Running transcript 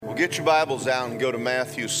Get your Bibles out and go to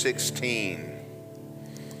Matthew 16.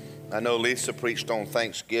 I know Lisa preached on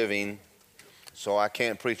Thanksgiving, so I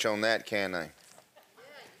can't preach on that, can I?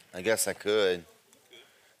 I guess I could.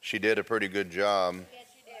 She did a pretty good job. Yes,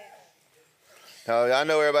 you did. Now, I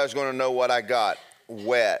know everybody's going to know what I got.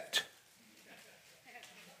 Wet.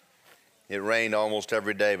 It rained almost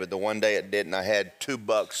every day, but the one day it didn't. I had two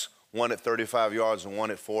bucks, one at 35 yards and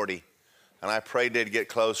one at 40. And I prayed they'd get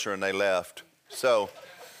closer, and they left. So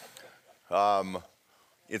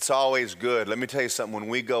it's always good. Let me tell you something. When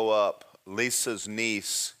we go up, Lisa's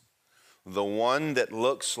niece, the one that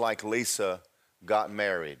looks like Lisa, got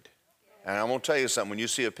married. And I'm going to tell you something. When you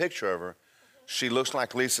see a picture of her, she looks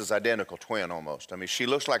like Lisa's identical twin almost. I mean, she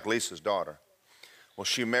looks like Lisa's daughter. Well,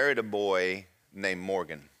 she married a boy named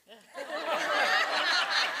Morgan.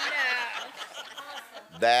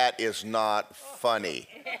 That is not funny.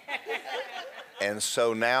 And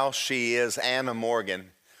so now she is Anna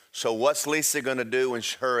Morgan. So what's Lisa going to do when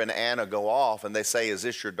her and Anna go off and they say, is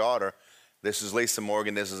this your daughter? This is Lisa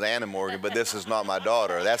Morgan, this is Anna Morgan, but this is not my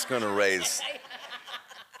daughter. That's going to raise...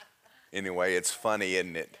 Anyway, it's funny,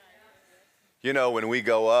 isn't it? You know, when we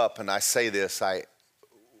go up, and I say this,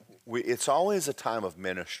 it's always a time of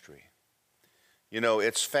ministry. You know,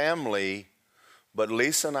 it's family, but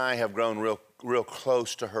Lisa and I have grown real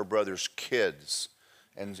close to her brother's kids.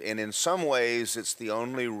 And in some ways, it's the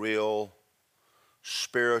only real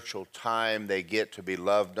spiritual time they get to be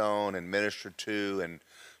loved on and ministered to. And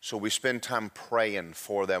so we spend time praying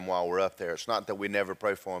for them while we're up there. It's not that we never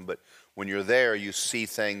pray for them, but when you're there, you see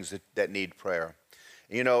things that need prayer.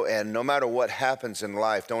 You know, and no matter what happens in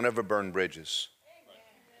life, don't ever burn bridges.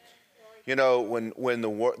 You know, when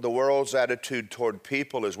the world's attitude toward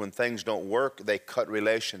people is when things don't work, they cut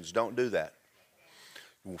relations. Don't do that.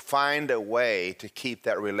 Find a way to keep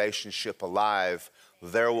that relationship alive.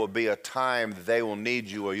 There will be a time they will need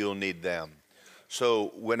you or you'll need them.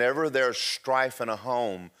 So whenever there's strife in a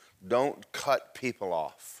home, don't cut people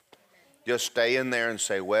off. Just stay in there and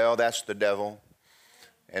say, well, that's the devil.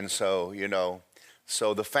 And so, you know,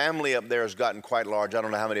 so the family up there has gotten quite large. I don't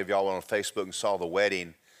know how many of y'all went on Facebook and saw the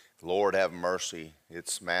wedding. Lord have mercy.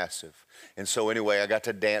 It's massive. And so anyway, I got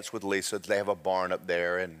to dance with Lisa. They have a barn up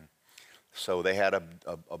there, and so they had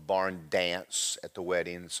a barn dance at the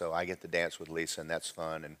wedding. So I get to dance with Lisa, and that's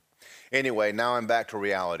fun. And anyway, now I'm back to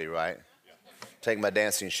reality, right? Take my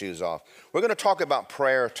dancing shoes off. We're going to talk about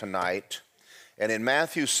prayer tonight. And in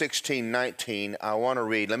Matthew 16:19, I want to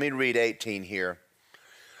read. Let me read 18 here.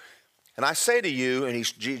 And I say to you, and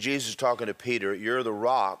Jesus is talking to Peter, you're the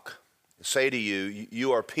rock. I say to you,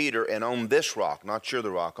 you are Peter, and on this rock, not you're the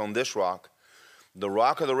rock, on this rock, the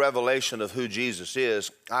rock of the revelation of who Jesus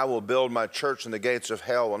is, I will build my church, and the gates of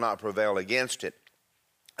hell will not prevail against it.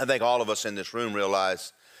 I think all of us in this room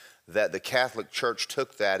realize that the Catholic Church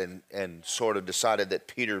took that and sort of decided that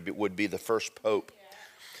Peter would be the first pope.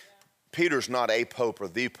 Peter's not a pope or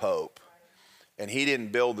the pope, and he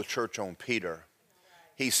didn't build the church on Peter.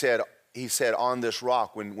 He said on this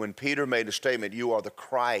rock, when Peter made a statement, you are the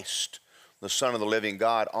Christ, the Son of the living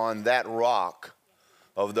God, on that rock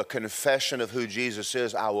of the confession of who Jesus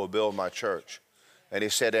is, I will build my church. And he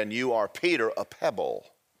said, and you are Peter, a pebble.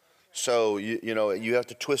 So, you know, you have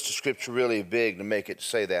to twist the scripture really big to make it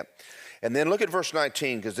say that. And then look at verse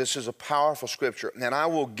 19, because this is a powerful scripture. And I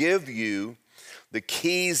will give you the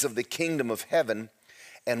keys of the kingdom of heaven,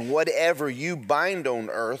 and whatever you bind on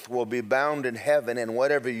earth will be bound in heaven, and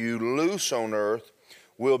whatever you loose on earth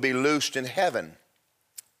will be loosed in heaven.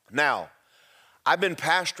 Now, I've been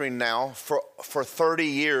pastoring now for 30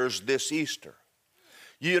 years this Easter.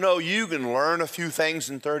 You know, you can learn a few things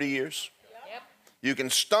in 30 years. Yep. You can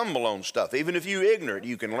stumble on stuff. Even if you're ignorant,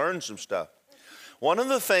 you can learn some stuff. One of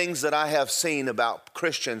the things that I have seen about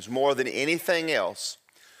Christians more than anything else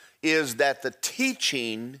is that the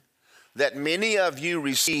teaching that many of you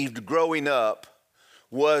received growing up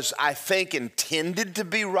was, I think, intended to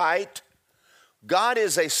be right. God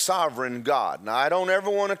is a sovereign God. Now, I don't ever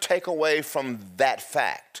want to take away from that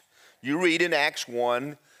fact. You read in Acts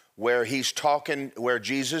 1 where Jesus is talking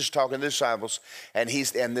to the disciples, and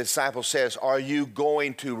the disciple says, are you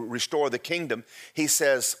going to restore the kingdom? He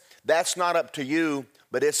says, that's not up to you,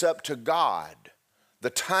 but it's up to God. The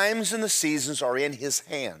times and the seasons are in his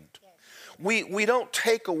hand. We don't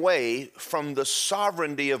take away from the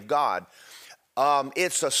sovereignty of God.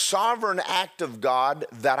 It's a sovereign act of God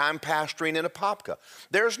that I'm pastoring in Apopka.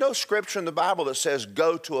 There's no scripture in the Bible that says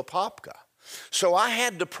go to Apopka. So I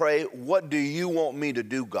had to pray, what do you want me to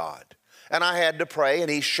do, God? And I had to pray, and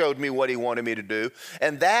he showed me what he wanted me to do.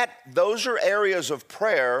 And those are areas of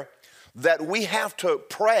prayer that we have to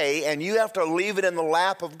pray, and you have to leave it in the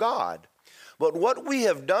lap of God. But what we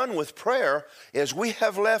have done with prayer is we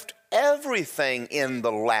have left everything in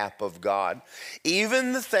the lap of God,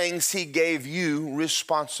 even the things He gave you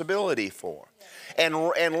responsibility for. And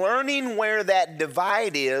learning where that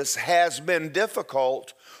divide is has been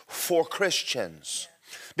difficult for Christians.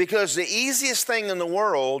 Because the easiest thing in the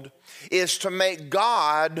world is to make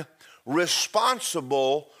God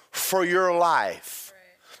responsible for your life.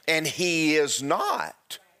 And He is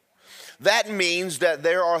not. That means that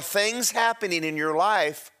there are things happening in your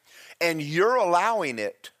life and you're allowing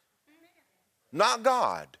it, not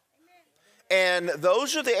God. And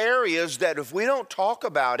those are the areas that if we don't talk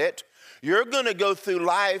about it, you're going to go through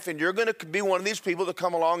life and you're going to be one of these people that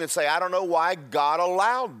come along and say, I don't know why God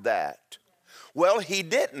allowed that. Well, He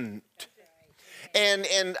didn't.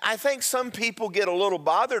 And I think some people get a little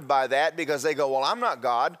bothered by that because they go, well, I'm not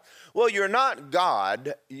God. Well, you're not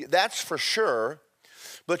God, that's for sure.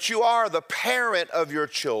 But you are the parent of your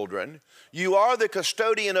children. You are the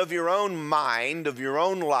custodian of your own mind, of your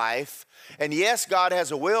own life. And yes, God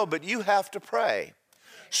has a will, but you have to pray.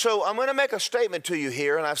 So I'm going to make a statement to you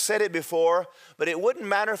here, and I've said it before, but it wouldn't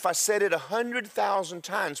matter if I said it 100,000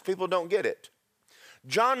 times. People don't get it.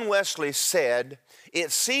 John Wesley said,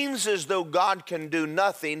 it seems as though God can do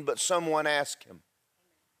nothing but someone ask Him.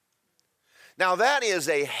 Now that is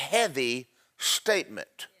a heavy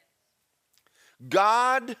statement.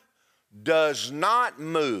 God does not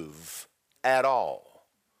move at all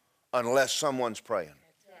unless someone's praying.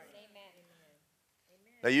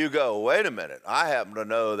 Now you go, wait a minute, I happen to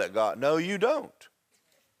know that God, no you don't.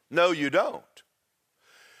 No you don't.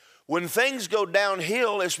 When things go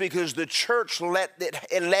downhill, it's because the church let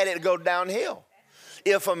it go downhill.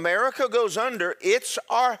 If America goes under, it's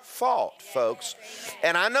our fault, folks.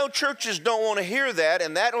 And I know churches don't want to hear that,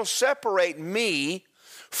 and that'll separate me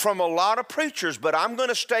from a lot of preachers, but I'm going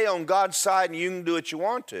to stay on God's side and you can do what you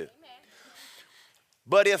want to.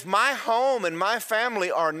 But if my home and my family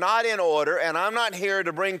are not in order, and I'm not here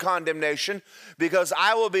to bring condemnation, because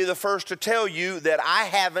I will be the first to tell you that I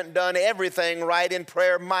haven't done everything right in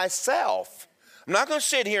prayer myself. I'm not going to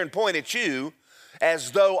sit here and point at you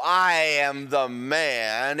as though I am the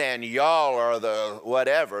man and y'all are the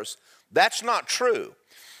whatevers. That's not true.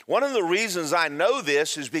 One of the reasons I know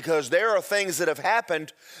this is because there are things that have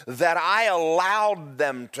happened that I allowed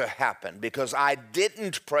them to happen because I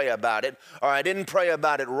didn't pray about it or I didn't pray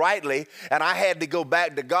about it rightly, and I had to go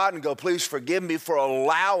back to God and go, please forgive me for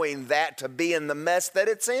allowing that to be in the mess that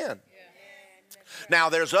it's in. Now,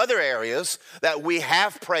 there's other areas that we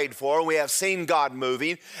have prayed for and we have seen God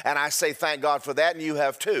moving, and I say thank God for that, and you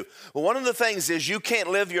have too. But one of the things is you can't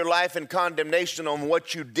live your life in condemnation on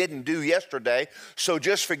what you didn't do yesterday, so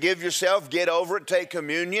just forgive yourself, get over it, take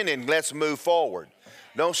communion, and let's move forward.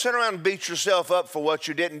 Don't sit around and beat yourself up for what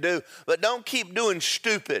you didn't do, but don't keep doing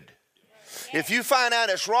stupid. If you find out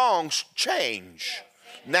it's wrong, change.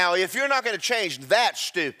 Now, if you're not going to change, that's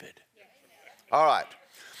stupid. All right.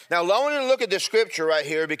 Now, I want you to look at this scripture right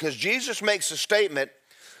here because Jesus makes a statement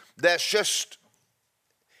that's just,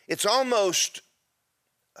 it's almost,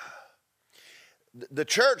 the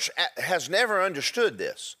church has never understood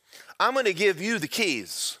this. I'm going to give you the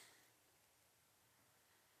keys.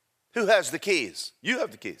 Who has the keys? You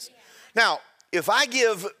have the keys. Now, if I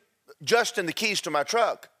give Justin the keys to my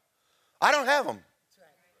truck, I don't have them.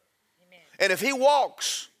 And if he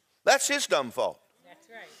walks, that's his dumb fault.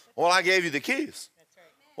 Well, I gave you the keys.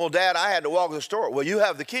 Well, Dad, I had to walk to the store. Well, you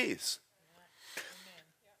have the keys.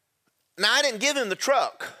 Now, I didn't give him the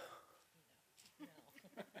truck,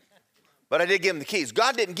 but I did give him the keys.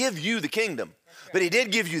 God didn't give you the kingdom, but He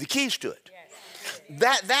did give you the keys to it.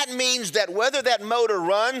 That means that whether that motor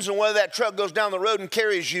runs and whether that truck goes down the road and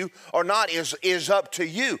carries you or not is up to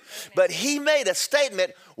you. But He made a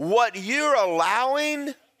statement, what you're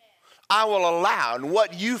allowing, I will allow, and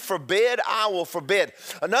what you forbid, I will forbid.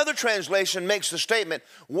 Another translation makes the statement,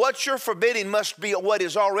 what you're forbidding must be what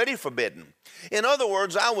is already forbidden. In other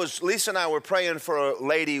words, Lisa and I were praying for a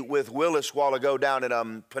lady with Willis a while ago down at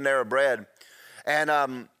Panera Bread, and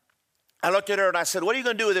I looked at her and I said, what are you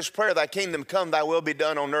going to do with this prayer, thy kingdom come, thy will be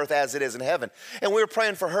done on earth as it is in heaven? And we were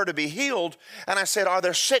praying for her to be healed, and I said, are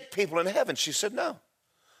there sick people in heaven? She said, no.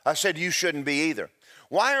 I said, you shouldn't be either.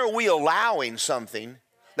 Why are we allowing something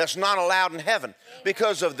that's not allowed in heaven?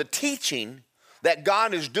 Because of the teaching that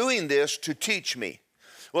God is doing this to teach me.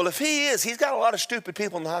 Well, if He is, He's got a lot of stupid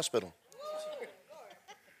people in the hospital.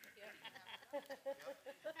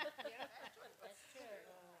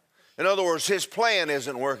 In other words, His plan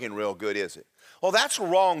isn't working real good, is it? Well, that's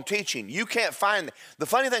wrong teaching. You can't find, the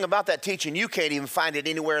funny thing about that teaching, you can't even find it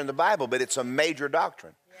anywhere in the Bible, but it's a major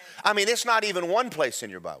doctrine. I mean, it's not even one place in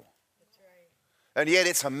your Bible. And yet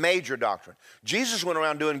it's a major doctrine. Jesus went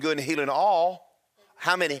around doing good and healing all.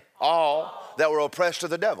 How many? All that were oppressed of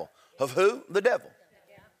the devil. Of who? The devil.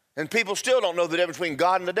 And people still don't know the difference between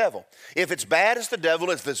God and the devil. If it's bad, it's the devil.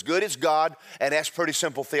 If it's good, it's God. And that's pretty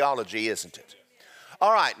simple theology, isn't it?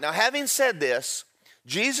 All right, now having said this,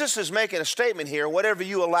 Jesus is making a statement here, whatever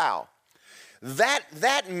you allow.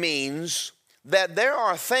 That means that there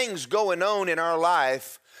are things going on in our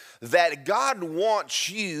life that God wants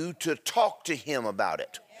you to talk to him about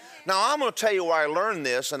it. Now, I'm going to tell you where I learned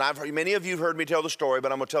this, and many of you have heard me tell the story,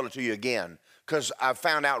 but I'm going to tell it to you again because I've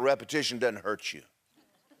found out repetition doesn't hurt you.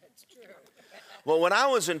 That's true. Well, when I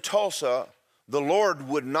was in Tulsa, the Lord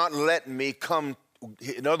would not let me come.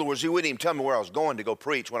 In other words, he wouldn't even tell me where I was going to go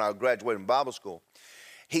preach when I graduated from Bible school.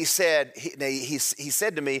 He said, he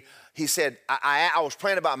said to me, he said, I was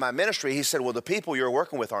praying about my ministry. He said, well, the people you're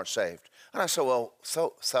working with aren't saved. And I said, well,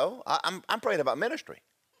 so? I'm praying about ministry.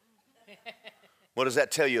 What does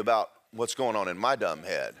that tell you about what's going on in my dumb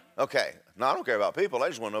head? Okay, no, I don't care about people. I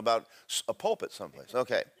just want to know about a pulpit someplace.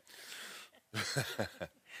 Okay.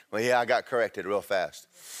 Well, yeah, I got corrected real fast.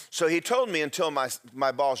 So he told me until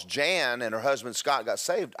my boss Jan and her husband Scott got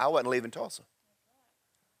saved, I wasn't leaving Tulsa.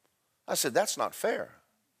 I said, that's not fair.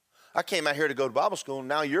 I came out here to go to Bible school, and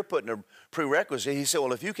now you're putting a prerequisite. He said,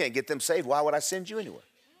 well, if you can't get them saved, why would I send you anywhere?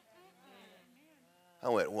 I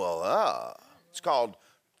went, well, it's called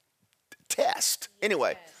test.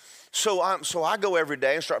 Anyway, so I go every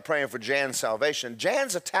day and start praying for Jan's salvation.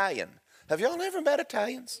 Jan's Italian. Have y'all ever met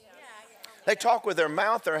Italians? They talk with their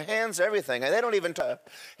mouth, their hands, everything, and they don't even talk.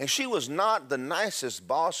 And she was not the nicest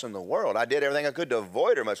boss in the world. I did everything I could to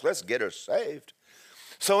avoid her, much less get her saved.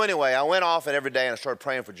 So anyway, I went off and every day and I started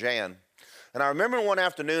praying for Jan. And I remember one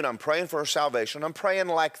afternoon, I'm praying for her salvation. I'm praying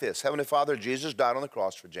like this. Heavenly Father, Jesus died on the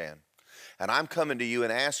cross for Jan. And I'm coming to you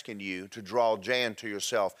and asking you to draw Jan to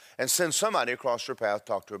yourself and send somebody across her path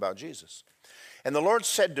to talk to her about Jesus. And the Lord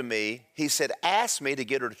said to me, he said, ask me to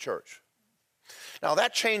get her to church. Now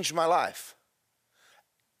that changed my life.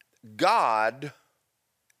 God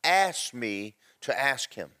asked me to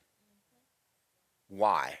ask him.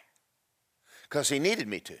 Why? Because he needed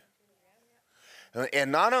me to.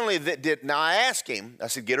 And not only that, now I asked him, I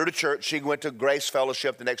said, get her to church. She went to Grace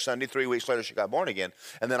Fellowship the next Sunday. 3 weeks later, she got born again.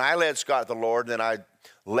 And then I led Scott to the Lord. And then I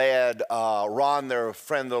led Ron, their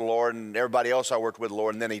friend to the Lord, and everybody else I worked with the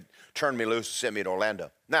Lord. And then he turned me loose and sent me to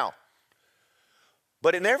Orlando. Now,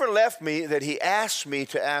 but it never left me that he asked me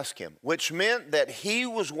to ask him, which meant that he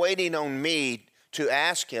was waiting on me to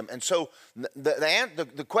ask him. And so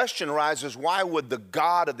the question arises, why would the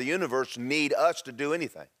God of the universe need us to do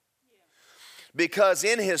anything? Because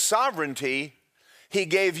in his sovereignty, he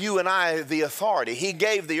gave you and I the authority. He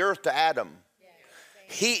gave the earth to Adam.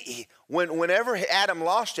 Whenever Adam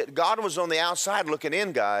lost it, God was on the outside looking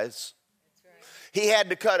in, guys. He had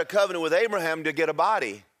to cut a covenant with Abraham to get a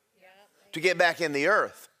body, to get back in the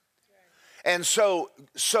earth. And so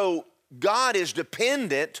God is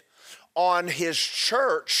dependent on his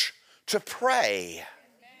church to pray.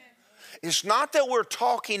 It's not that we're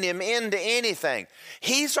talking him into anything.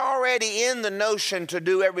 He's already in the notion to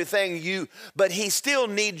do everything but he still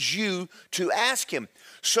needs you to ask him.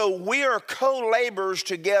 So we are co-laborers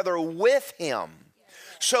together with him.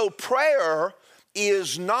 So prayer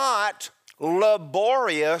is not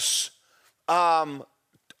laborious, what's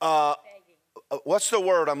the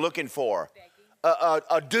word I'm looking for?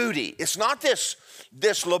 A duty. It's not this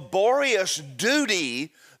laborious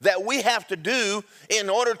duty that we have to do in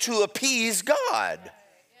order to appease God.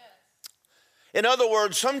 In other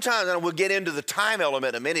words, sometimes, and we'll get into the time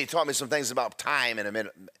element in a minute. He taught me some things about time in a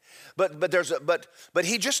minute. But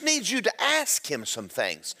he just needs you to ask him some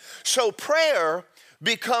things. So prayer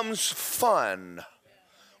becomes fun,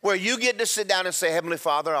 where you get to sit down and say, Heavenly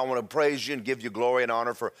Father, I want to praise you and give you glory and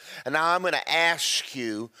honor and now I'm going to ask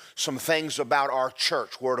you some things about our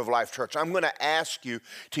church, Word of Life Church. I'm going to ask you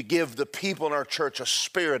to give the people in our church a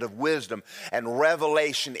spirit of wisdom and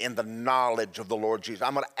revelation in the knowledge of the Lord Jesus.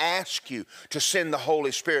 I'm going to ask you to send the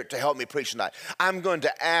Holy Spirit to help me preach tonight. I'm going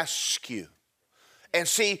to ask you. And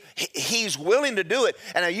see, he's willing to do it.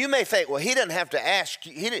 And now you may think, well, he doesn't have to ask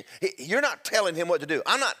you. You're not telling him what to do.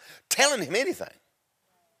 I'm not telling him anything.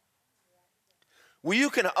 Well,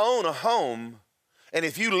 you can own a home, and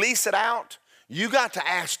if you lease it out, you got to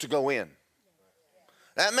ask to go in.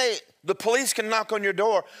 The police can knock on your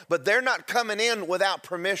door, but they're not coming in without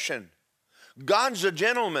permission. God's a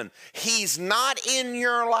gentleman. He's not in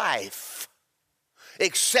your life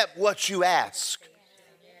except what you ask.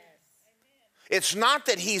 It's not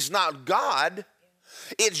that he's not God.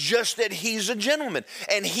 It's just that he's a gentleman,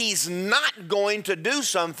 and he's not going to do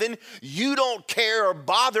something you don't care or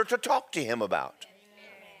bother to talk to him about.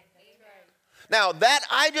 Now, that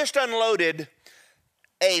I just unloaded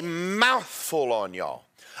a mouthful on y'all.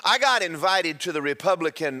 I got invited to the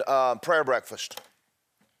Republican prayer breakfast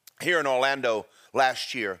here in Orlando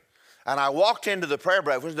last year. And I walked into the prayer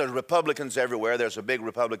breakfast. There's Republicans everywhere. There's a big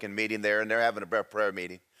Republican meeting there, and they're having a prayer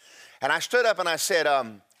meeting. And I stood up and I said,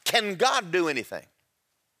 can God do anything?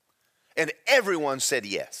 And everyone said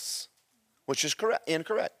yes, which is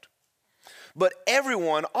incorrect. But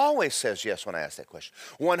everyone always says yes when I ask that question.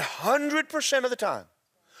 100% of the time,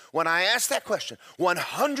 when I ask that question,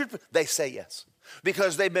 100%, they say yes.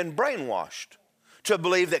 Because they've been brainwashed to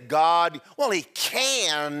believe that God, well, he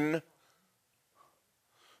can,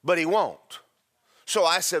 but he won't. So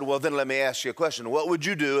I said, well, then let me ask you a question. What would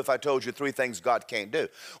you do if I told you 3 things God can't do?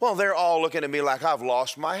 Well, they're all looking at me like I've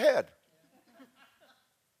lost my head.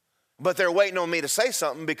 But they're waiting on me to say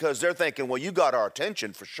something because they're thinking, well, you got our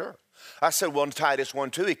attention for sure. I said, well, in Titus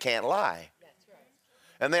 1:2, he can't lie. That's right.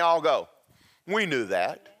 And they all go, we knew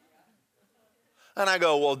that. And I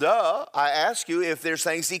go, well, duh. I asked you if there's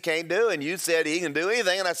things he can't do, and you said he can do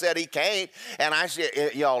anything, and I said he can't. And I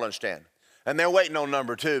said, y'all understand. And they're waiting on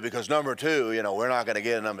number 2 because number 2, we're not going to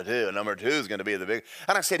get a number 2. And number 2 is going to be the big.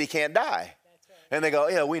 And I said he can't die. That's right. And they go,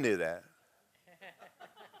 yeah, we knew that.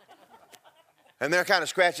 And they're kind of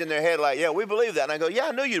scratching their head like, yeah, we believe that. And I go, yeah,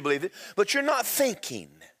 I knew you believed it, but you're not thinking.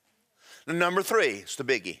 And number 3, it's the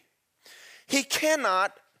biggie. He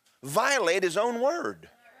cannot violate his own word.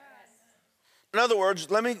 In other words,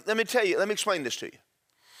 let me explain this to you.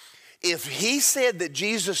 If he said that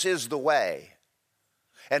Jesus is the way,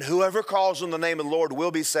 and whoever calls on the name of the Lord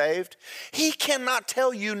will be saved, he cannot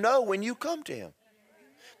tell you no when you come to him.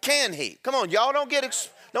 Can he? Come on, y'all don't get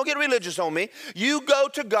religious on me. You go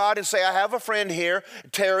to God and say, I have a friend here,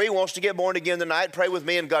 Terry, wants to get born again tonight. Pray with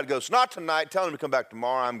me. And God goes, not tonight. Tell him to come back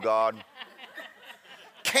tomorrow. I'm God.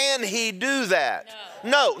 Can he do that?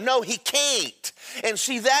 No, he can't. And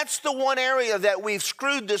see, that's the one area that we've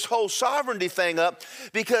screwed this whole sovereignty thing up,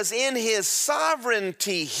 because in his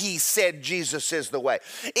sovereignty, he said Jesus is the way.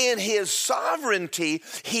 In his sovereignty,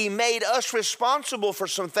 he made us responsible for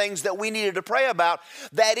some things that we needed to pray about.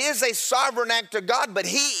 That is a sovereign act of God, but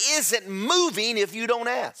he isn't moving if you don't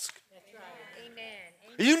ask.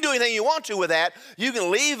 You can do anything you want to with that. You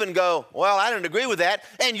can leave and go, well, I didn't agree with that.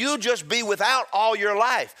 And you'll just be without all your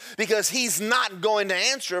life, because he's not going to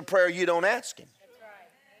answer a prayer you don't ask him. That's right.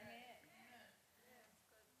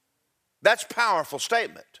 That's a powerful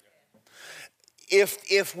statement.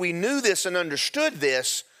 If we knew this and understood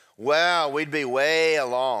this, well, we'd be way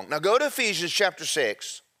along. Now go to Ephesians chapter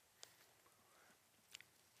 6.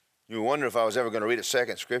 You wonder if I was ever going to read a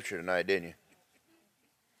second scripture tonight, didn't you?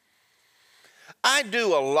 I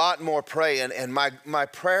do a lot more praying, and my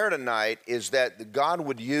prayer tonight is that God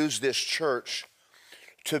would use this church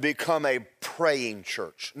to become a praying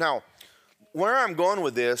church. Now, where I'm going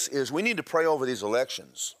with this is we need to pray over these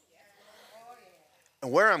elections.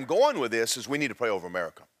 And where I'm going with this is we need to pray over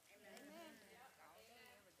America.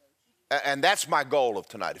 And that's my goal of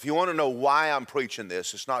tonight. If you want to know why I'm preaching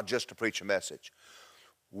this, it's not just to preach a message.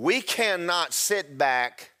 We cannot sit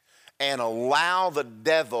back and allow the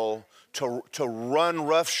devil to run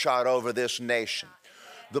roughshod over this nation.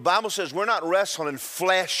 The Bible says we're not wrestling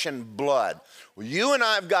flesh and blood. Well, you and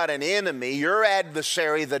I have got an enemy, your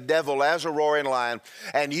adversary, the devil, as a roaring lion,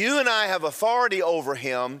 and you and I have authority over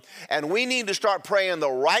him, and we need to start praying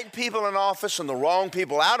the right people in office and the wrong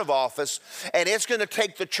people out of office, and it's going to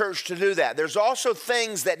take the church to do that. There's also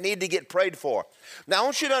things that need to get prayed for. Now, I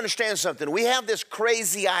want you to understand something. We have this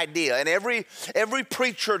crazy idea, and every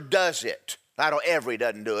preacher does it. I don't, every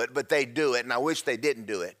doesn't do it, but they do it, and I wish they didn't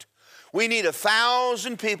do it. We need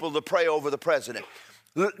 1,000 people to pray over the president.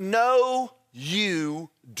 No, you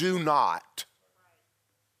do not.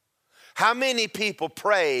 How many people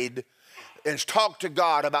prayed and talked to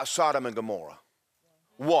God about Sodom and Gomorrah?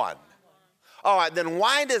 1. All right, then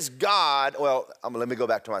why does God, well, let me go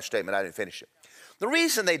back to my statement. I didn't finish it. The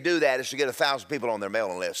reason they do that is to get 1,000 people on their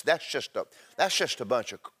mailing list. That's just a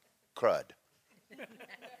bunch of crud.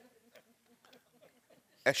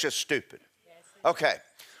 That's just stupid. Okay.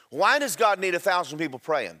 Why does God need 1,000 people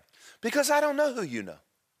praying? Because I don't know who you know.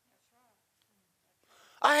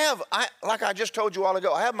 Like I just told you a while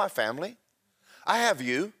ago, I have my family. I have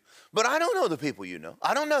you. But I don't know the people you know.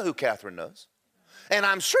 I don't know who Catherine knows. And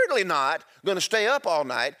I'm certainly not going to stay up all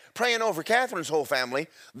night praying over Catherine's whole family.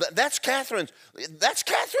 That's Catherine's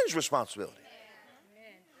responsibility.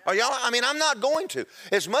 Are y'all? I mean, I'm not going to.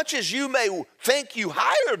 As much as you may think you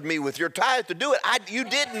hired me with your tithe to do it, you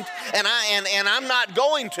didn't, and I'm not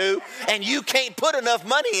going to, and you can't put enough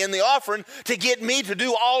money in the offering to get me to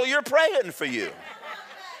do all your praying for you.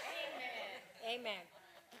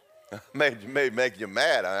 Amen. May make you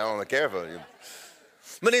mad. I don't care for you.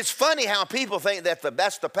 But it's funny how people think that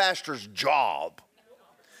that's the pastor's job.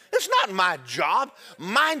 It's not my job.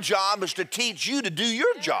 My job is to teach you to do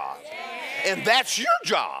your job. And that's your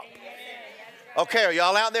job. Okay, are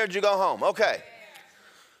y'all out there? Did you go home? Okay.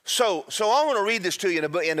 So I want to read this to you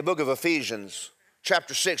in the book of Ephesians,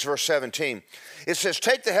 chapter 6, verse 17. It says,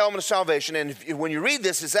 take the helmet of salvation. And when you read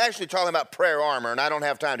this, it's actually talking about prayer armor, and I don't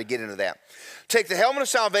have time to get into that. Take the helmet of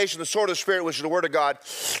salvation, the sword of the Spirit, which is the word of God,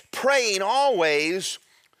 praying always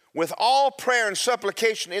with all prayer and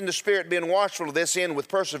supplication in the Spirit, being watchful to this end with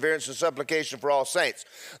perseverance and supplication for all saints.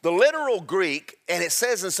 The literal Greek, and it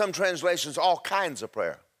says in some translations, all kinds of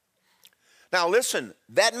prayer. Now listen,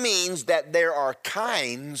 that means that there are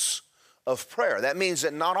kinds of prayer. That means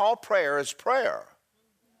that not all prayer is prayer.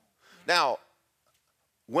 Now,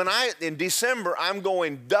 in December, I'm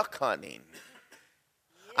going duck hunting.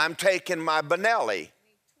 I'm taking my Benelli.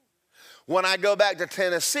 When I go back to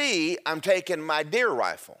Tennessee, I'm taking my deer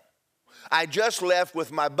rifle. I just left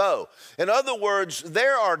with my bow. In other words,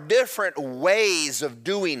 there are different ways of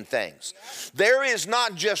doing things. There is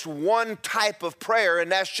not just one type of prayer, and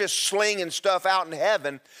that's just slinging stuff out in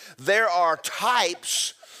heaven. There are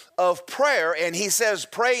types of prayer, and he says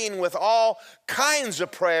praying with all kinds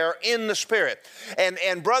of prayer in the Spirit.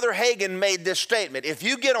 And Brother Hagin made this statement. If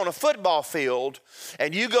you get on a football field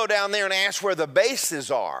and you go down there and ask where the bases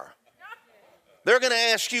are, they're going to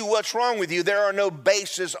ask you what's wrong with you. There are no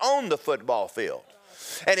bases on the football field.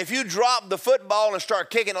 And if you drop the football and start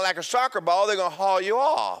kicking it like a soccer ball, they're going to haul you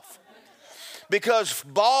off. Because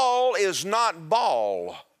ball is not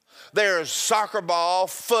ball. There's soccer ball,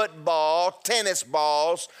 football, tennis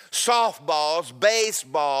balls, softballs,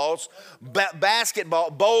 baseballs, basketball,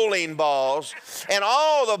 bowling balls, and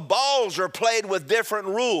all the balls are played with different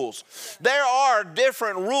rules. There are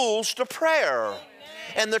different rules to prayer.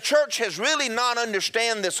 And the church has really not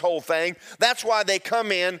understand this whole thing. That's why they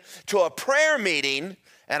come in to a prayer meeting,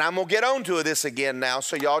 and I'm going to get on to this again now,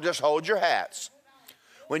 so y'all just hold your hats.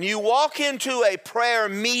 When you walk into a prayer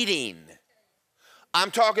meeting,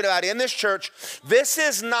 I'm talking about in this church, this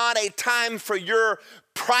is not a time for your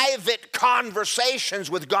private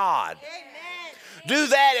conversations with God. Amen. Do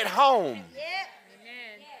that at home. Amen.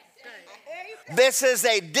 This is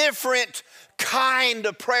a different kind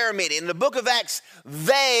of prayer meeting. In the book of Acts,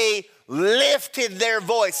 they lifted their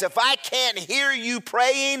voice. If I can't hear you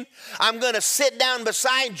praying, I'm going to sit down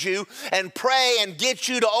beside you and pray and get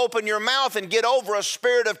you to open your mouth and get over a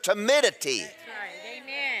spirit of timidity. That's right.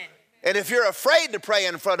 Amen. And if you're afraid to pray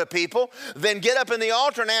in front of people, then get up in the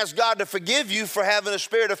altar and ask God to forgive you for having a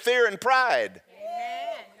spirit of fear and pride.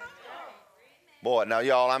 Amen. Boy, now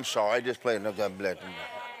y'all, I'm sorry. I just played. God bless you.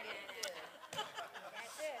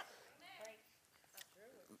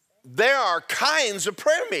 There are kinds of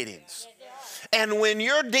prayer meetings. And when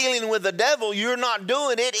you're dealing with the devil, you're not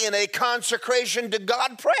doing it in a consecration to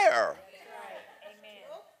God prayer.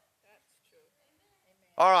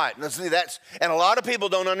 All right, let's see, and a lot of people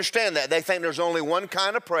don't understand that. They think there's only one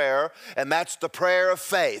kind of prayer, and that's the prayer of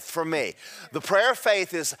faith for me. The prayer of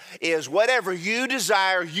faith is whatever you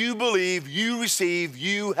desire, you believe, you receive,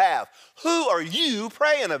 you have. Who are you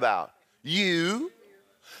praying about? You.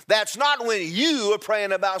 That's not when you are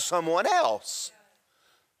praying about someone else.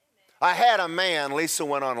 I had a man, Lisa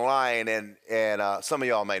went online, and some of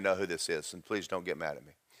y'all may know who this is, and please don't get mad at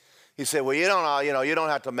me. He said, well, you don't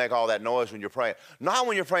have to make all that noise when you're praying. Not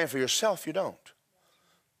when you're praying for yourself, you don't.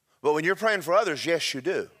 But when you're praying for others, yes, you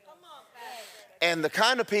do. And the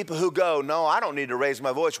kind of people who go, no, I don't need to raise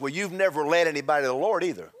my voice. Well, you've never led anybody to the Lord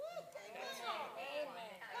either.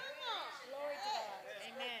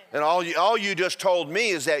 And all you just told me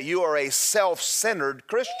is that you are a self-centered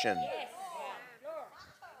Christian.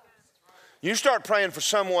 You start praying for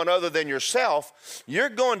someone other than yourself, you're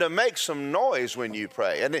going to make some noise when you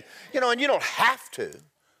pray. And you don't have to.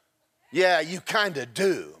 Yeah, you kind of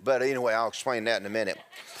do. But anyway, I'll explain that in a minute.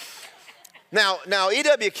 Now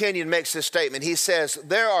E.W. Kenyon makes this statement. He says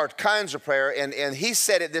there are kinds of prayer, and he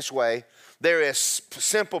said it this way. There is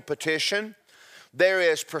simple petition. There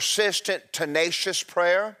is persistent, tenacious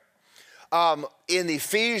prayer. In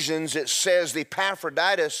Ephesians, it says the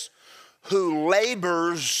Epaphroditus who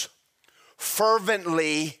labors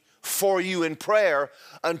fervently for you in prayer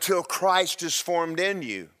until Christ is formed in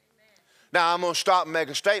you. Now, I'm going to stop and make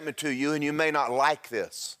a statement to you, and you may not like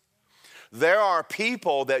this. There are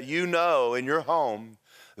people that you know in your home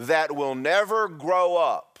that will never grow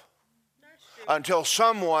up until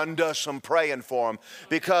someone does some praying for them.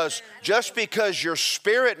 Because just because your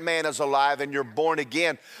spirit man is alive and you're born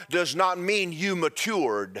again does not mean you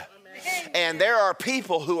matured. And there are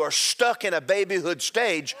people who are stuck in a babyhood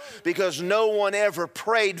stage because no one ever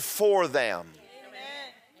prayed for them.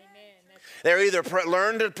 They're either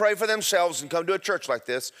learn to pray for themselves and come to a church like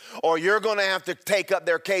this, or you're going to have to take up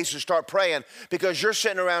their case and start praying because you're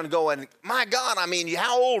sitting around going, my God, I mean,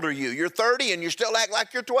 how old are you? You're 30 and you still act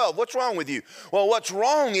like you're 12. What's wrong with you? Well, what's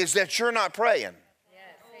wrong is that you're not praying. Yes,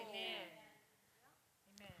 amen.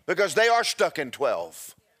 Because they are stuck in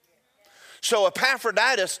 12. So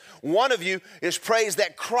Epaphroditus, one of you, is prays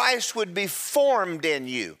that Christ would be formed in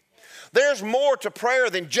you. There's more to prayer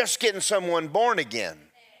than just getting someone born again.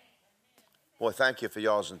 Boy, thank you for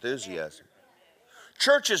y'all's enthusiasm.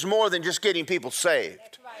 Church is more than just getting people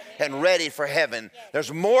saved and ready for heaven.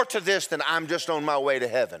 There's more to this than I'm just on my way to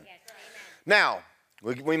heaven. Now,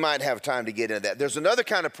 we might have time to get into that. There's another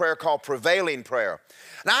kind of prayer called prevailing prayer.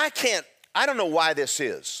 Now, I don't know why this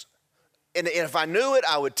is. And if I knew it,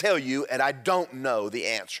 I would tell you, and I don't know the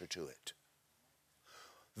answer to it.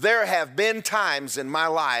 There have been times in my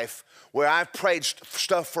life where I've prayed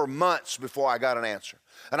stuff for months before I got an answer.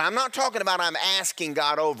 And I'm not talking about I'm asking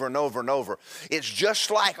God over and over and over. It's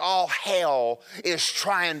just like all hell is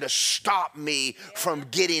trying to stop me from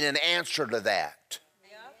getting an answer to that.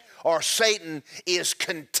 Or Satan is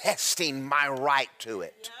contesting my right to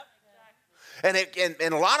it. And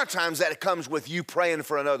a lot of times that comes with you praying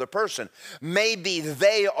for another person. Maybe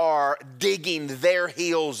they are digging their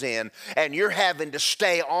heels in and you're having to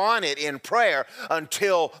stay on it in prayer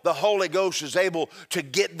until the Holy Ghost is able to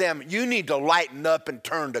get them. You need to lighten up and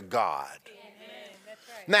turn to God. Amen. That's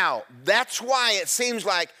right. Now, that's why it seems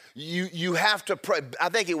like you have to pray. I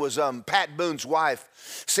think it was Pat Boone's wife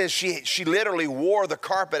says she literally wore the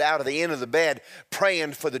carpet out of the end of the bed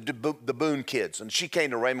praying for the Boone kids. And she came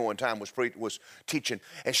to Rhema one time, was teaching,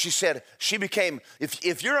 and she said she became,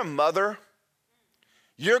 if you're a mother,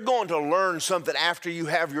 you're going to learn something after you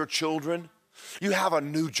have your children. You have a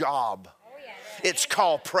new job. It's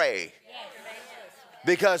called pray.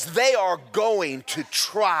 Because they are going to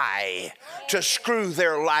try to screw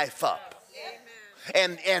their life up.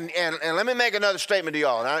 And let me make another statement to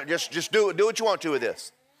y'all. And just do what you want to with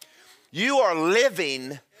this. You are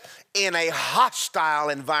living in a hostile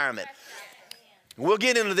environment. We'll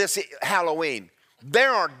get into this Halloween.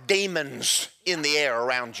 There are demons in the air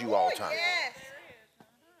around you all the time.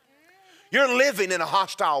 You're living in a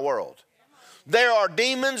hostile world. There are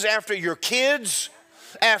demons after your kids,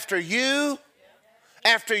 after you,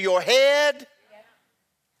 after your head.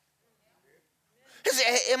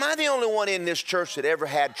 Am I the only one in this church that ever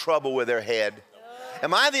had trouble with their head?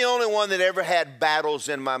 Am I the only one that ever had battles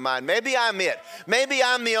in my mind? Maybe I'm it. Maybe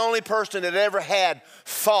I'm the only person that ever had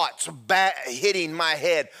thoughts hitting my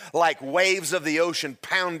head like waves of the ocean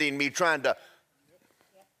pounding me trying to.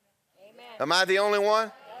 Am I the only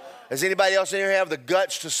one? Does anybody else in here have the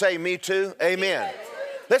guts to say me too? Amen.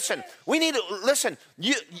 Listen, we need to listen.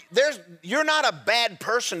 You're not a bad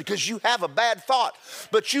person because you have a bad thought,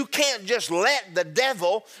 but you can't just let the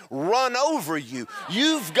devil run over you.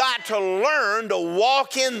 You've got to learn to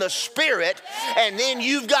walk in the Spirit, and then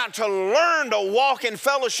you've got to learn to walk in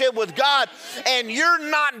fellowship with God, and you're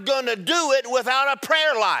not going to do it without a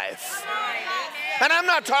prayer life. And I'm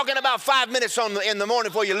not talking about 5 minutes in the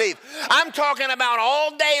morning before you leave. I'm talking about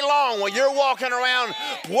all day long when you're walking around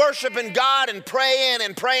worshiping God and praying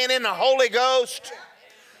in the Holy Ghost.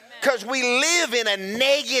 Because we live in a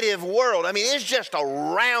negative world. I mean, it's just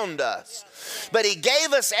around us. But he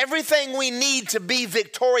gave us everything we need to be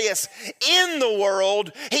victorious in the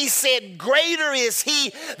world. He said, greater is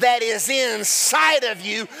he that is inside of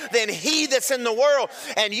you than he that's in the world.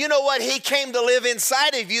 And you know what? He came to live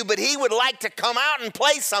inside of you, but he would like to come out and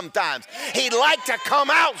play sometimes. He'd like to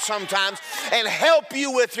come out sometimes and help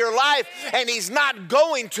you with your life. And he's not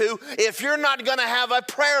going to if you're not going to have a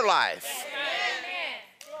prayer life.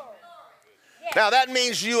 Now, that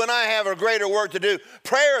means you and I have a greater work to do.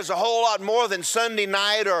 Prayer is a whole lot more than Sunday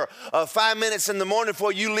night or 5 minutes in the morning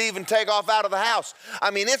before you leave and take off out of the house.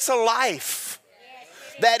 I mean, it's a life.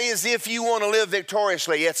 That is, if you want to live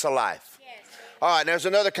victoriously, it's a life. All right, there's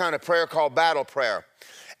another kind of prayer called battle prayer.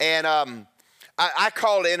 And I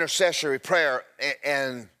call it intercessory prayer.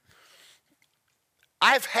 And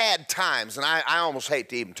I've had times, and I almost hate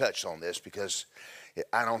to even touch on this because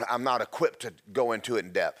I'm not equipped to go into it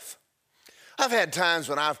in depth. I've had times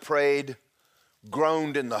when I've prayed,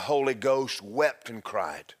 groaned in the Holy Ghost, wept and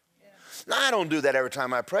cried. Now, I don't do that every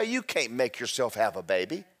time I pray. You can't make yourself have a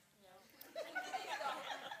baby.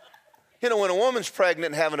 You know, when a woman's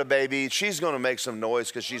pregnant and having a baby, she's going to make some noise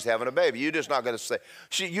because she's having a baby. You're just not going to say,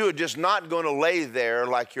 you're just not going to lay there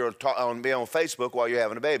like you're be on Facebook while you're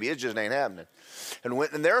having a baby. It just ain't happening.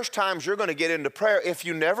 And there's times you're going to get into prayer. If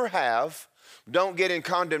you never have, don't get in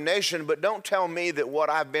condemnation, but don't tell me that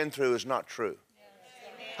what I've been through is not true.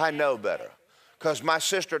 I know better. Because my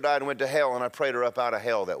sister died and went to hell, and I prayed her up out of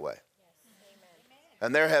hell that way.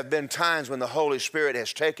 And there have been times when the Holy Spirit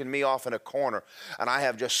has taken me off in a corner and I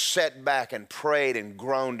have just sat back and prayed and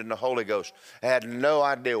groaned in the Holy Ghost. I had no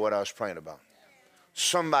idea what I was praying about.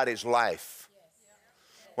 Somebody's life.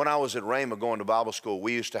 When I was at Rhema going to Bible school,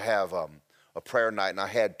 we used to have a prayer night, and I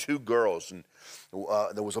had two girls. And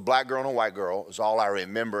there was a black girl and a white girl, is all I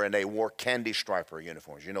remember, and they wore candy striper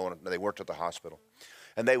uniforms. You know, when they worked at the hospital.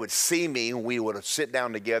 And they would see me, and we would sit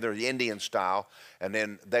down together, the Indian style, and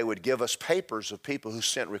then they would give us papers of people who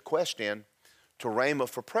sent requests in to Rhema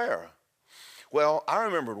for prayer. Well, I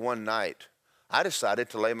remembered one night, I decided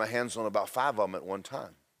to lay my hands on about 5 of them at one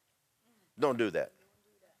time. Don't do that.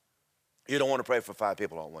 You don't want to pray for 5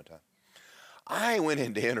 people all at one time. I went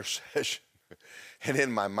into intercession, and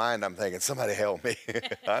in my mind I'm thinking, somebody help me.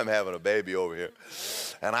 I'm having a baby over here.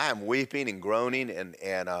 And I am weeping and groaning, and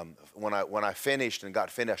when I finished and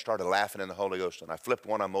got finished, I started laughing in the Holy Ghost, and I flipped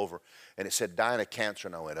one of them over, and it said, dying of cancer,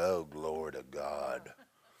 and I went, oh, glory to God.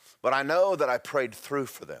 But I know that I prayed through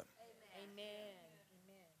for them. Amen.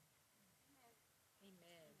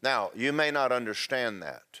 Now, you may not understand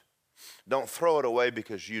that. Don't throw it away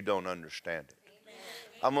because you don't understand it.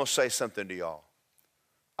 I'm going to say something to y'all.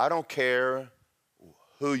 I don't care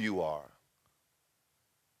who you are.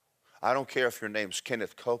 I don't care if your name's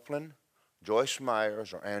Kenneth Copeland, Joyce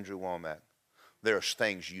Myers, or Andrew Womack. There's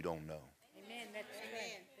things you don't know. Amen. That's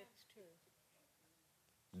right. That's true.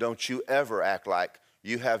 Don't you ever act like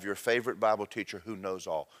you have your favorite Bible teacher who knows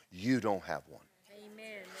all. You don't have one.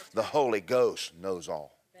 Amen. The Holy Ghost knows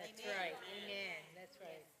all. That's right. Amen. That's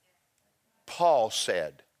right. Paul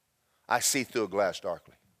said, I see through a glass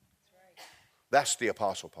darkly. That's the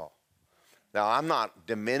Apostle Paul. Now, I'm not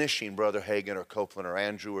diminishing Brother Hagin or Copeland or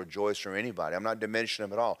Andrew or Joyce or anybody. I'm not diminishing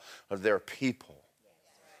them at all. But they're people.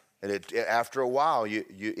 And after a while,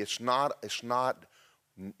 it's not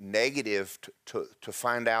negative to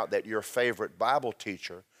find out that your favorite Bible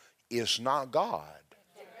teacher is not God.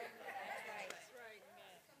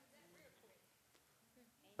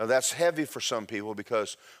 Now, that's heavy for some people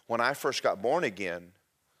because when I first got born again,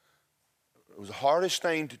 it was the hardest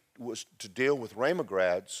thing was to deal with Rhema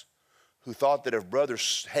grads who thought that if Brother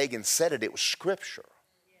Hagin said it, it was Scripture.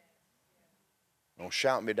 Don't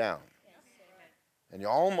shout me down. And you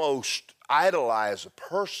almost idolize a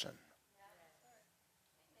person.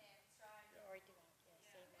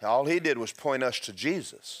 All he did was point us to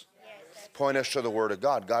Jesus. Point us to the Word of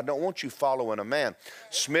God. God don't want you following a man.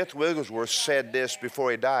 Smith Wigglesworth said this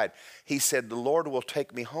before he died. He said, the Lord will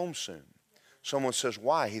take me home soon. Someone says,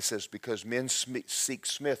 why? He says, because men seek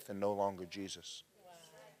Smith and no longer Jesus.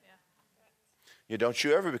 Don't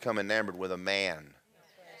you ever become enamored with a man.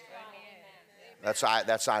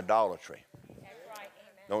 That's idolatry.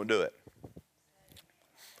 Don't do it.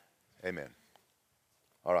 Amen.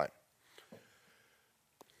 All right.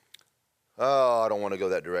 Oh, I don't want to go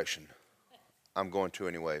that direction. I'm going to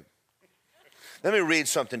anyway. Let me read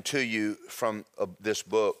something to you from this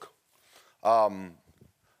book. And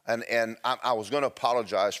I was going to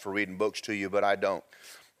apologize for reading books to you, but I don't.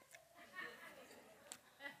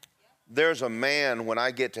 There's a man, when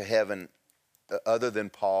I get to heaven, other than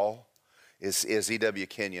Paul, is E.W.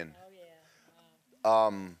 Kenyon.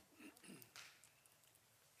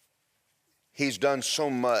 He's done so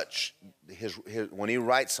much. When he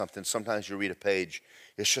writes something, sometimes you read a page,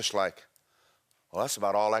 it's just like, well, that's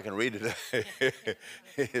about all I can read today.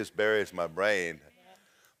 It just buries my brain.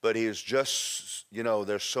 But he is just,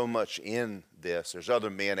 there's so much in this. There's other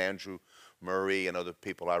men, Andrew Murray and other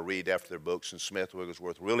people I read after their books, and Smith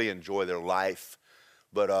Wigglesworth, really enjoy their life.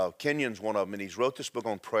 But Kenyon's one of them, and he's wrote this book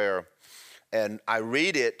on prayer. And I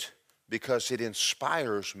read it because it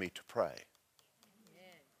inspires me to pray.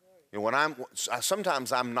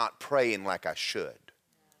 Sometimes I'm not praying like I should.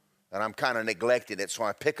 And I'm kind of neglecting it, so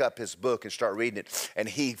I pick up his book and start reading it. And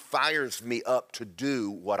he fires me up to do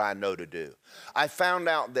what I know to do. I found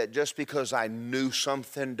out that just because I knew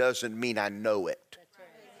something doesn't mean I know it.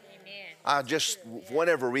 I just, for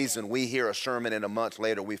whatever reason, we hear a sermon and a month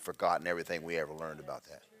later we've forgotten everything we ever learned about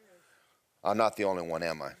that. I'm not the only one,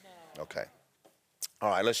 am I? Okay.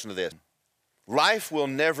 All right, listen to this. Life will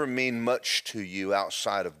never mean much to you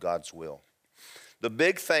outside of God's will. The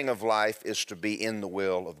big thing of life is to be in the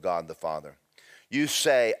will of God the Father. You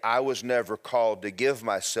say, I was never called to give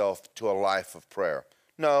myself to a life of prayer.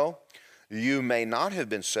 No, You may not have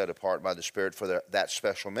been set apart by the Spirit for that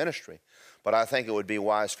special ministry, but I think it would be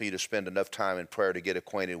wise for you to spend enough time in prayer to get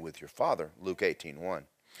acquainted with your Father, Luke 18:1.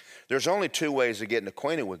 There's only two ways of getting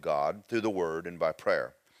acquainted with God, through the Word and by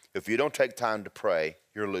prayer. If you don't take time to pray,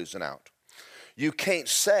 you're losing out. You can't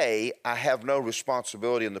say, I have no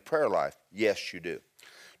responsibility in the prayer life. Yes, you do.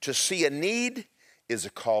 To see a need is a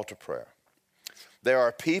call to prayer. There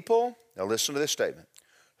are people, now listen to this statement,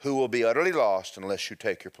 who will be utterly lost unless you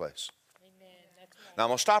take your place. Amen. That's right. Now I'm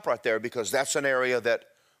going to stop right there because that's an area that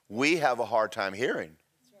we have a hard time hearing.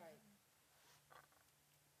 That's right.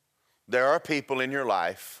 There are people in your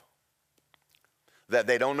life that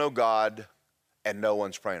they don't know God and no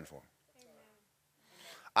one's praying for them.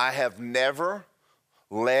 I have never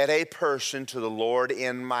led a person to the Lord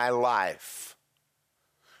in my life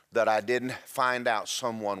that I didn't find out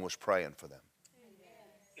someone was praying for them.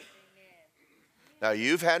 Amen. Now,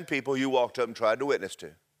 you've had people you walked up and tried to witness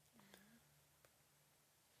to,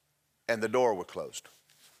 and the door was closed.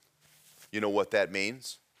 You know what that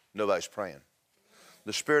means? Nobody's praying.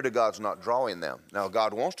 The Spirit of God's not drawing them. Now,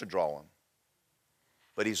 God wants to draw them,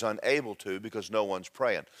 but He's unable to because no one's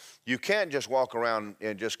praying. You can't just walk around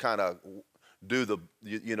and just kind of do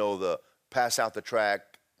the pass out the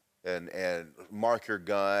tract and mark your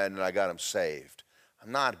gun and I got them saved.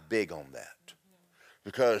 I'm not big on that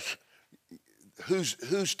because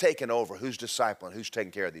who's taking over? Who's discipling? Who's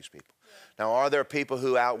taking care of these people? Now, are there people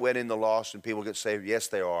who outwitting the lost and people get saved? Yes,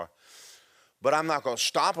 there are. But I'm not going to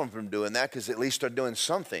stop them from doing that because at least they're doing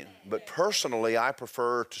something. But personally, I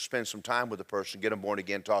prefer to spend some time with the person, get them born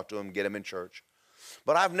again, talk to them, get them in church.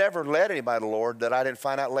 But I've never led anybody to the Lord that I didn't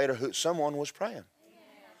find out later who someone was praying.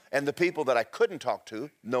 And the people that I couldn't talk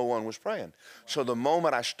to, no one was praying. So the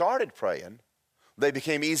moment I started praying, they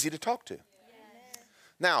became easy to talk to.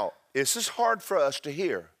 Now, this is hard for us to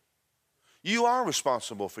hear. You are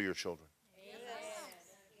responsible for your children.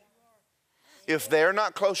 If they're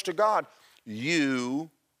not close to God, you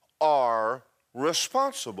are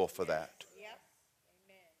responsible for that.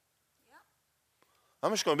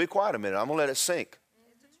 I'm just going to be quiet a minute. I'm going to let it sink.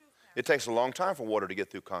 It takes a long time for water to get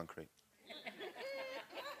through concrete.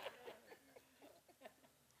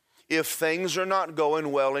 If things are not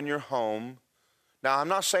going well in your home, now I'm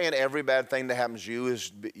not saying every bad thing that happens to you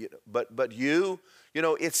is, but you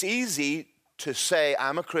know, it's easy to say,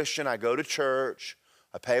 I'm a Christian, I go to church,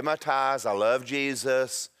 I pay my tithes, I love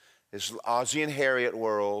Jesus, it's Ozzie and Harriet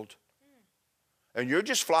world. And you're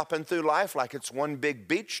just flopping through life like it's one big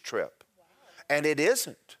beach trip. And it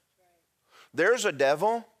isn't. There's a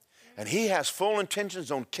devil, and he has full intentions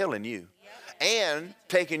on killing you and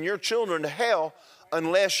taking your children to hell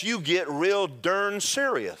unless you get real darn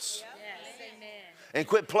serious. And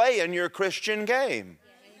quit playing your Christian game.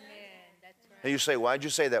 And you say, why'd you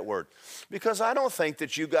say that word? Because I don't think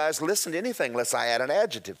that you guys listen to anything unless I add an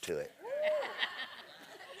adjective to it.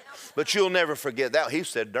 But you'll never forget that. He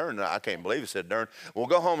said darn. I can't believe he said darn. We'll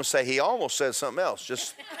go home and say he almost said something else.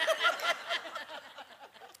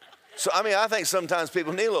 So, I mean, I think sometimes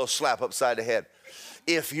people need a little slap upside the head.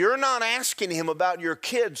 If you're not asking him about your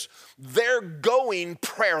kids, they're going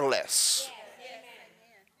prayerless.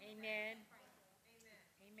 Amen.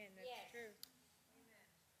 Amen. That's true.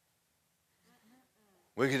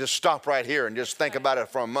 We can just stop right here and just think about it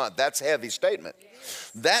for a month. That's a heavy statement.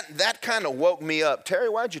 That kind of woke me up. Terry,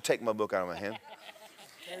 why'd you take my book out of my hand?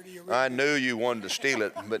 I knew you wanted to steal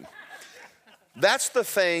it, but that's the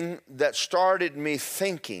thing that started me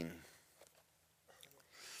thinking.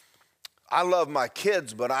 I love my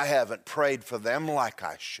kids, but I haven't prayed for them like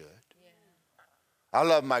I should. I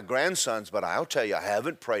love my grandsons, but I'll tell you, I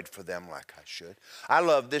haven't prayed for them like I should. I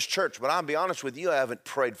love this church, but I'll be honest with you, I haven't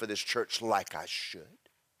prayed for this church like I should.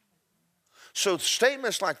 So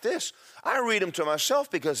statements like this, I read them to myself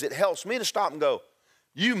because it helps me to stop and go,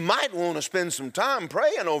 you might want to spend some time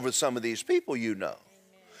praying over some of these people you know.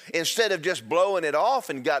 Instead of just blowing it off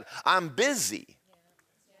and I'm busy.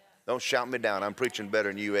 Don't shout me down. I'm preaching better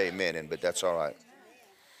than you, amen, but that's all right.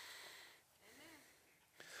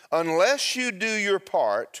 Unless you do your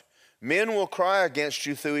part, men will cry against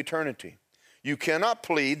you through eternity. You cannot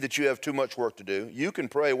plead that you have too much work to do. You can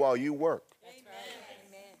pray while you work.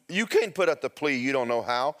 You can't put up the plea you don't know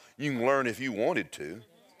how. You can learn if you wanted to.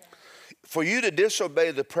 For you to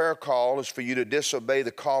disobey the prayer call is for you to disobey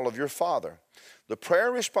the call of your Father. The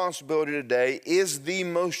prayer responsibility today is the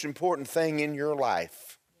most important thing in your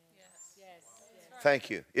life.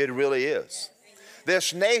 Thank you. It really is.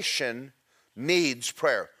 This nation needs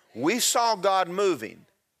prayer. We saw God moving.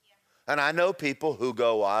 And I know people who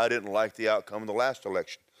go, well, I didn't like the outcome of the last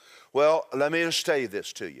election. Well, let me just say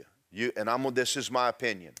this to you. This is my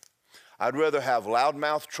opinion. I'd rather have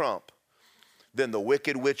loudmouth Trump than the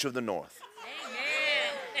wicked witch of the north. Amen.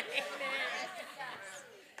 Amen. That's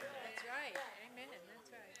right. Amen.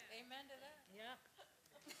 That's right. Amen to that. Yeah.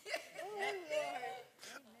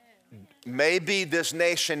 Maybe this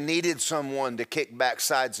nation needed someone to kick back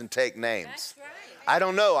sides and take names. That's right. I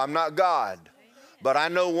don't know. I'm not God. But I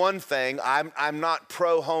know one thing. I'm not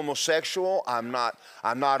pro-homosexual. I'm not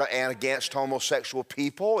against homosexual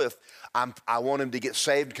people. If I want them to get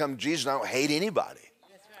saved and come to Jesus, I don't hate anybody.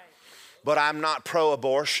 That's right. But I'm not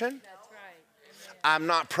pro-abortion. That's right. I'm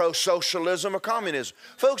not pro-socialism or communism.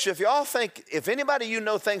 Folks, if anybody you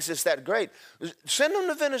know thinks it's that great, send them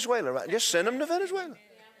to Venezuela, right? Just send them to Venezuela.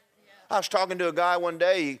 I was talking to a guy one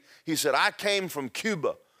day. He said, I came from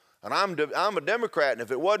Cuba, and I'm a Democrat, and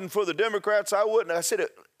if it wasn't for the Democrats, I wouldn't. I said,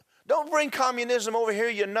 don't bring communism over here,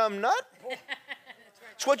 you numb nut.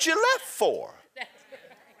 It's what you left for.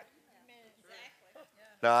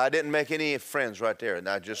 Now, I didn't make any friends right there, and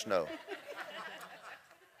I just know.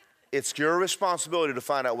 It's your responsibility to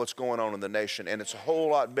find out what's going on in the nation, and it's a whole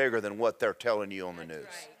lot bigger than what they're telling you on the news.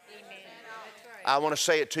 I want to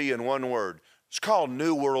say it to you in one word. It's called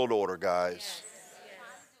New World Order, guys. Yes.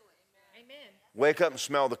 Amen. Wake up and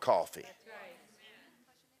smell the coffee. That's right.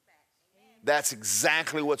 That's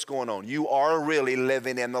exactly what's going on. You are really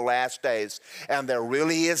living in the last days, and there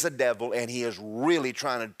really is a devil, and he is really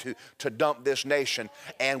trying to dump this nation.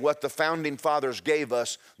 And what the founding fathers gave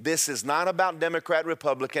us, this is not about Democrat,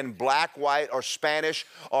 Republican, black, white, or Spanish,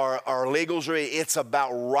 or legals. It's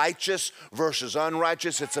about righteous versus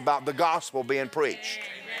unrighteous. It's about the gospel being preached.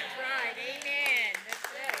 That's right. Amen. That's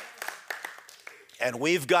it. And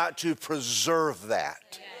we've got to preserve that.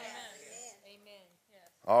 Yes. Amen. Yes.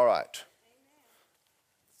 All right.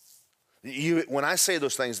 When I say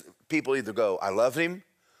those things, people either go, I love him,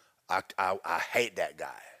 I hate that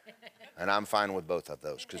guy. And I'm fine with both of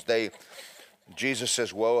those because Jesus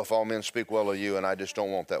says, woe if all men speak well of you, and I just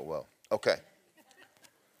don't want that woe. Okay.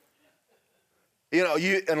 You know,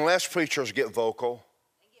 unless preachers get vocal,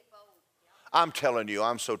 I'm telling you,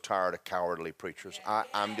 I'm so tired of cowardly preachers.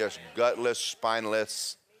 I'm just gutless,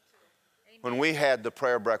 spineless. When we had the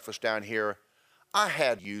prayer breakfast down here, I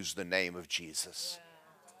had used the name of Jesus.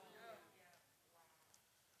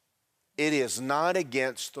 It is not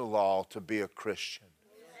against the law to be a Christian.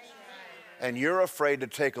 And you're afraid to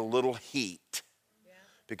take a little heat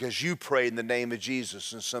because you prayed in the name of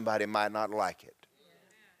Jesus and somebody might not like it.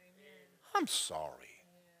 I'm sorry.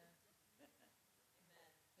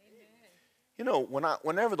 You know,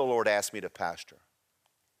 whenever the Lord asked me to pastor,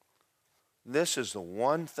 this is the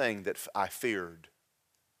one thing that I feared.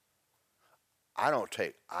 I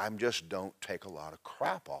just don't take a lot of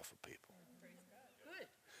crap off of people.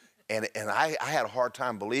 And I had a hard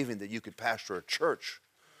time believing that you could pastor a church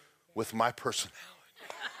with my personality.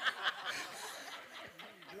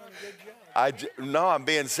 No, I'm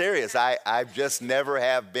being serious. I just never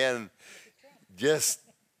have been just.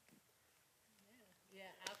 Yeah,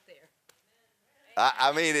 out there.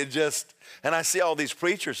 I mean, and I see all these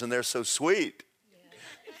preachers and they're so sweet.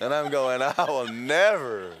 And I'm going, I will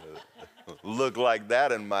never look like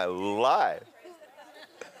that in my life.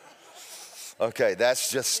 Okay,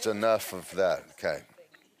 that's just enough of that. Okay.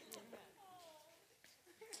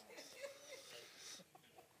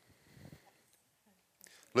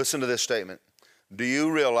 Listen to this statement. Do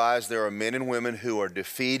you realize there are men and women who are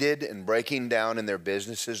defeated and breaking down in their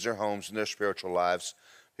businesses, their homes, and their spiritual lives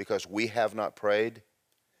because we have not prayed?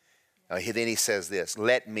 Then he says this,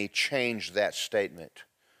 let me change that statement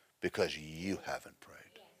because you haven't prayed.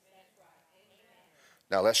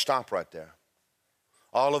 Now let's stop right there.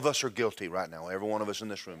 All of us are guilty right now. Every one of us in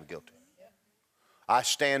this room are guilty. I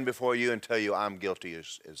stand before you and tell you I'm guilty.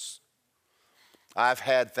 I've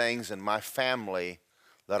had things in my family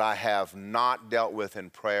that I have not dealt with in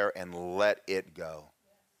prayer and let it go.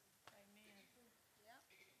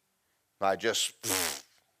 And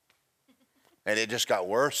it just got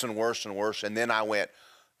worse and worse and worse. And then I went,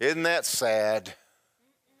 isn't that sad?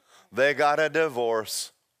 They got a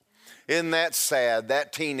divorce. Isn't that sad?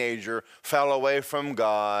 That teenager fell away from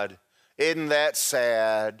God. Isn't that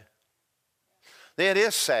sad? It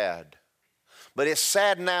is sad. But it's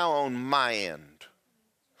sad now on my end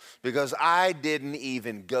because I didn't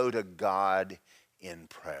even go to God in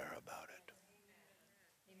prayer about it.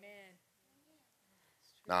 Amen.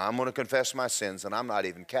 Now, I'm going to confess my sins, and I'm not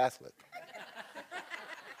even Catholic.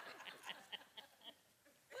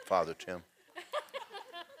 Father Tim.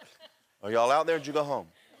 Are y'all out there? Did you go home?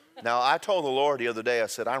 Now, I told the Lord the other day, I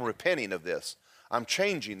said, I'm repenting of this. I'm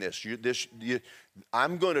changing this.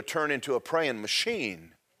 I'm going to turn into a praying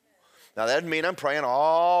machine. Now, that doesn't mean I'm praying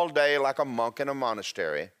all day like a monk in a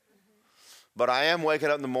monastery. But I am waking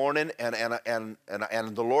up in the morning, and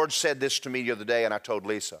the Lord said this to me the other day, and I told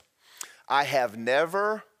Lisa, I have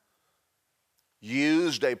never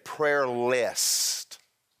used a prayer list.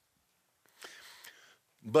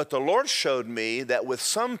 But the Lord showed me that with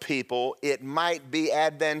some people, it might be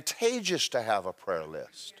advantageous to have a prayer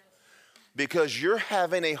list because you're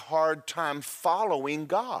having a hard time following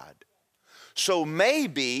God. So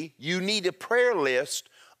maybe you need a prayer list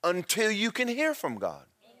until you can hear from God.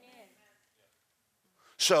 Amen.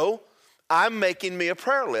 So I'm making me a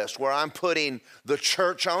prayer list where I'm putting the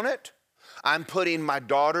church on it. I'm putting my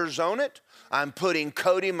daughters on it. I'm putting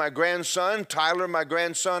Cody, my grandson, Tyler, my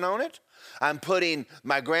grandson, on it. I'm putting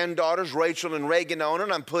my granddaughters, Rachel and Reagan, on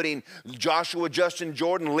it. I'm putting Joshua, Justin,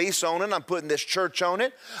 Jordan, Lisa on it. I'm putting this church on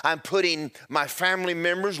it. I'm putting my family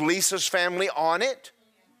members, Lisa's family, on it.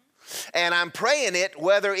 And I'm praying it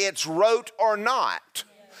whether it's rote or not.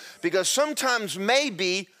 Because sometimes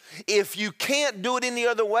maybe if you can't do it any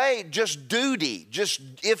other way, just duty. Just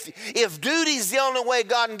if duty's the only way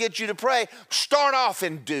God can get you to pray, start off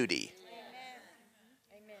in duty.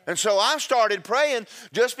 And so I started praying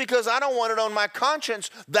just because I don't want it on my conscience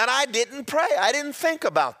that I didn't pray. I didn't think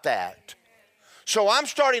about that. So I'm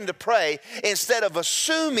starting to pray instead of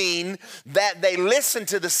assuming that they listened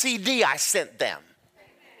to the CD I sent them.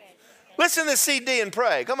 Listen to the CD and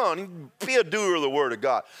pray. Come on, be a doer of the Word of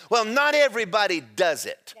God. Well, not everybody does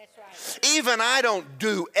it. That's right. Even I don't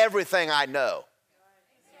do everything I know.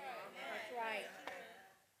 That's right.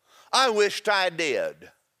 I wished I did.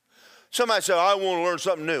 Somebody said, I want to learn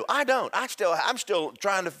something new. I don't. I'm still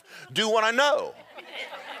trying to do what I know.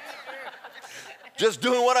 Just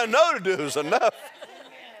doing what I know to do is enough.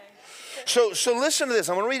 So listen to this.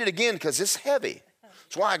 I'm going to read it again because it's heavy.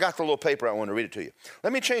 That's why I got the little paper. I want to read it to you.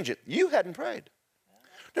 Let me change it. You hadn't prayed.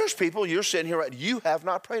 There's people, you're sitting here, right? You have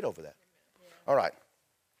not prayed over that. All right.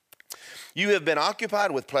 You have been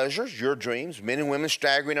occupied with pleasures, your dreams, men and women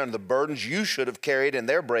staggering under the burdens you should have carried, and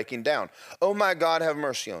they're breaking down. Oh, my God, have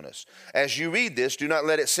mercy on us. As you read this, do not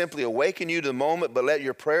let it simply awaken you to the moment, but let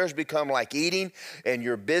your prayers become like eating and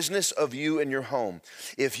your business of you and your home.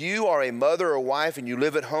 If you are a mother or wife and you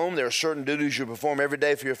live at home, there are certain duties you perform every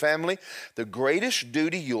day for your family. The greatest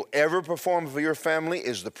duty you'll ever perform for your family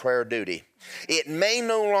is the prayer duty. It may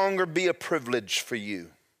no longer be a privilege for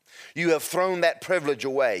you. You have thrown that privilege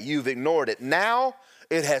away. You've ignored it. Now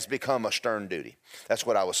it has become a stern duty. That's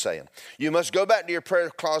what I was saying. You must go back to your prayer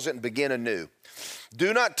closet and begin anew.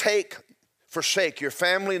 Do not forsake your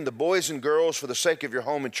family and the boys and girls for the sake of your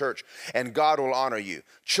home and church, and God will honor you.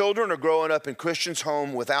 Children are growing up in Christians'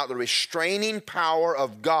 home without the restraining power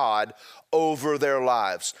of God over their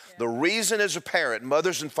lives. The reason is apparent.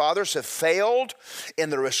 Mothers and fathers have failed in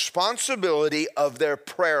the responsibility of their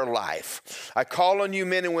prayer life. I call on you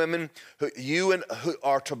men and women who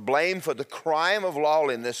are to blame for the crime of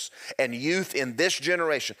lawlessness and youth in this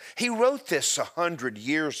generation. He wrote this 100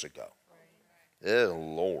 years ago. Oh,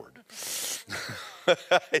 Lord.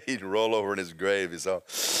 He'd roll over in his grave. He's all.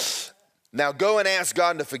 Now go and ask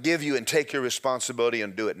God to forgive you and take your responsibility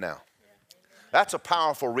and do it now. That's a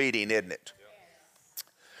powerful reading, isn't it?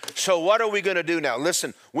 So what are we going to do now?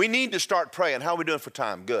 Listen, we need to start praying. How are we doing for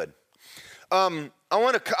time? Good. I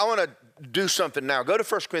want to do something now. Go to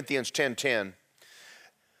 1 Corinthians 10:10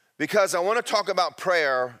 because I want to talk about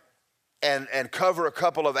prayer and cover a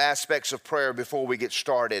couple of aspects of prayer before we get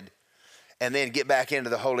started, and then get back into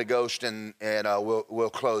the Holy Ghost, and we'll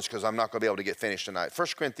close because I'm not going to be able to get finished tonight. 1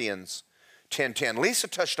 Corinthians 10:10. Lisa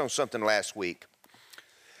touched on something last week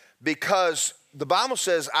because the Bible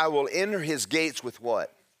says, I will enter his gates with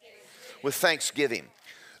what? With thanksgiving.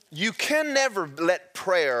 You can never let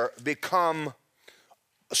prayer become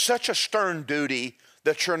such a stern duty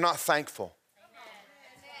that you're not thankful.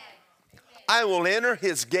 I will enter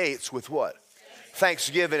his gates with what?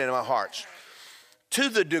 Thanksgiving in my heart. To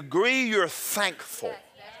the degree you're thankful.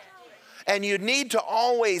 And you need to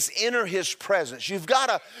always enter his presence. You've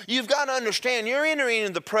got to understand you're entering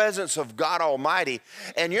into the presence of God Almighty,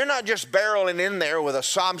 and you're not just barreling in there with a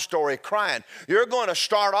sob story crying. You're going to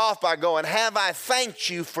start off by going, have I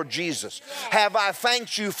thanked you for Jesus? Have I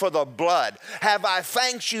thanked you for the blood? Have I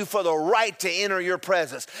thanked you for the right to enter your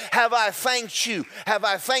presence? Have I thanked you? Have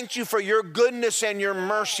I thanked you for your goodness and your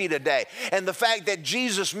mercy today? And the fact that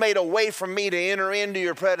Jesus made a way for me to enter into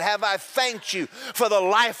your presence. Have I thanked you for the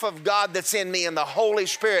life of God that's in me and the Holy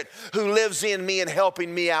Spirit who lives in me and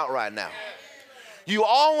helping me out right now? You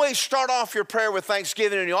always start off your prayer with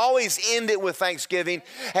thanksgiving, and you always end it with thanksgiving,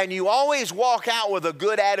 and you always walk out with a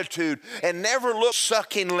good attitude and never look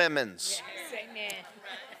sucking lemons. Yes, amen.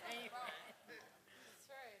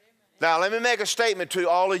 Now let me make a statement to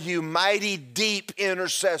all of you mighty deep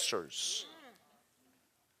intercessors.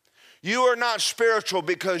 You are not spiritual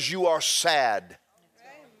because you are sad.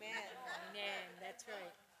 Amen. That's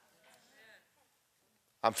right.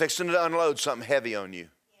 I'm fixing to unload something heavy on you.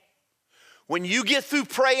 When you get through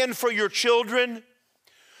praying for your children,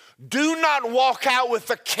 do not walk out with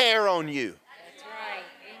the care on you. That's right.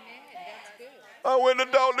 Amen. That's good. I went to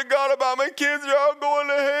talk to God about my kids. They're all going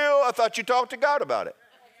to hell. I thought you talked to God about it.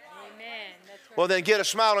 Amen. That's right. Well, then get a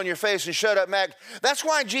smile on your face and shut up, Mac. That's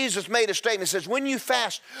why Jesus made a statement. He says, when you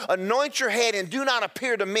fast, anoint your head and do not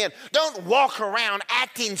appear to men. Don't walk around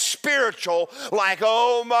acting spiritual like,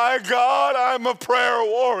 oh my God, I'm a prayer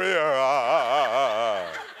warrior.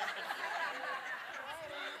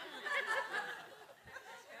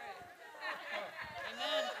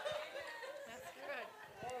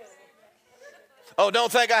 Oh,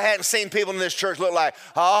 don't think I hadn't seen people in this church look like,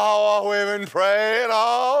 oh, we've been praying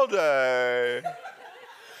all day.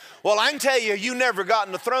 Well, I can tell you, you never got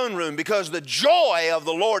in the throne room because the joy of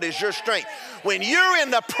the Lord is your strength. When you're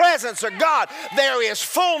in the presence of God, there is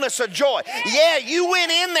fullness of joy. Yeah, you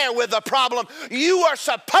went in there with a problem. You are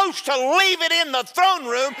supposed to leave it in the throne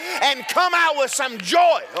room and come out with some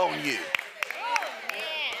joy on you.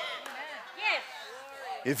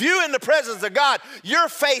 If you're in the presence of God, your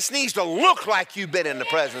face needs to look like you've been in the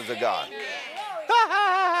presence of God.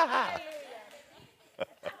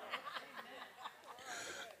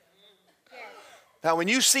 Now, when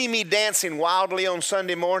you see me dancing wildly on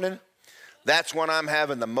Sunday morning, that's when I'm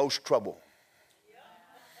having the most trouble.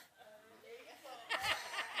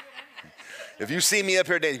 If you see me up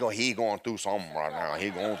here dancing, you go, he going through something right now.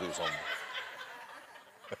 He going through something.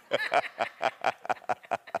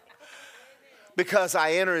 Because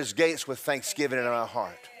I enter his gates with thanksgiving in my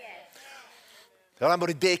heart. There are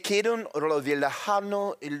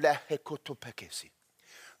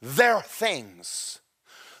things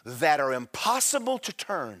that are impossible to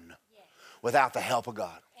turn without the help of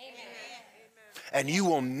God. Amen. And you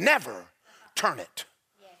will never turn it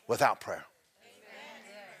without prayer.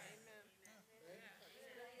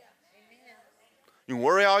 You can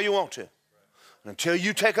worry all you want to. Until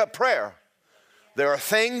you take up prayer, there are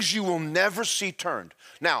things you will never see turned.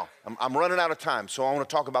 Now, I'm running out of time, so I want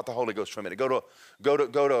to talk about the Holy Ghost for a minute. Go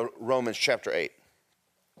to Romans chapter 8.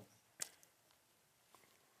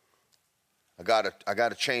 I got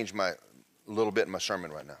to change a little bit in my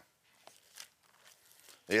sermon right now.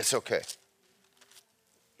 It's okay.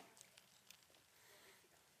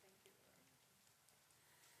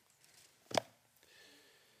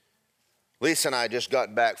 Lisa and I just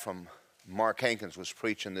got back from, Mark Hankins was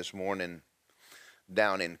preaching this morning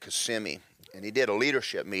down in Kissimmee, and he did a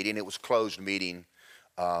leadership meeting. It was a closed meeting.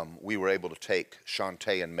 We were able to take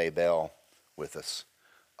Shantae and Maybell with us,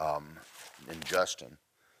 and Justin.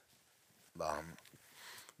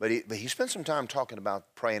 But he spent some time talking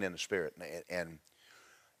about praying in the Spirit. And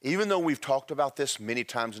even though we've talked about this many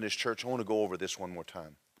times in this church, I want to go over this one more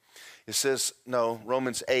time. It says,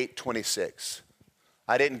 Romans 8:26.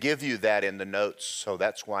 I didn't give you that in the notes, so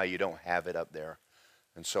that's why you don't have it up there.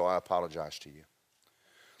 And so I apologize to you.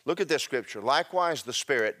 Look at this scripture. Likewise, the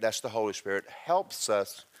Spirit, that's the Holy Spirit, helps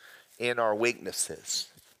us in our weaknesses.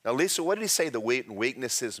 Now, Lisa, what did he say the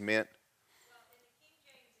weaknesses meant? Well, in the King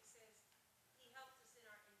James, it says he helps us in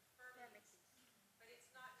our infirmities. But it's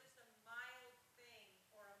not just a mild thing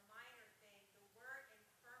or a minor thing. The word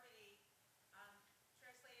infirmity,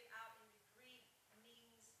 translated out in the Greek,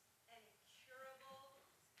 means an incurable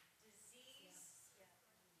disease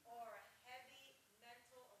or a heavy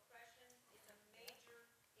mental oppression. It's a major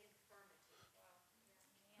infirmity.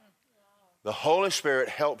 The Holy Spirit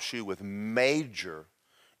helps you with major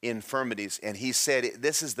infirmities. And he said,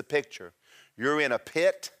 this is the picture. You're in a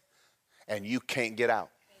pit and you can't get out.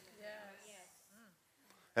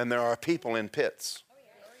 And there are people in pits.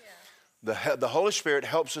 The Holy Spirit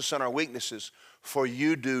helps us in our weaknesses, for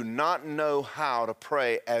you do not know how to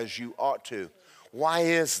pray as you ought to. Why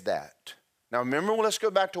is that? Now remember, let's go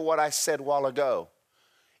back to what I said a while ago.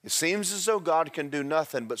 It seems as though God can do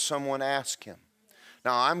nothing but someone ask him.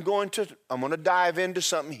 Now I'm going to dive into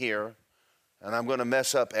something here, and I'm going to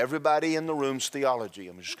mess up everybody in the room's theology.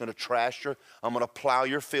 I'm just going to I'm going to plow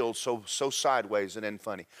your field so sideways and then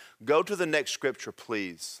funny. Go to the next scripture,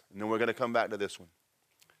 please, and then we're going to come back to this one.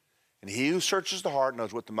 And he who searches the heart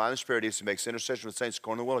knows what the mind and spirit is. He makes intercession with saints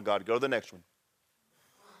according to the will of God. Go to the next one.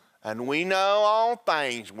 And we know all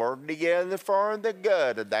things work together for the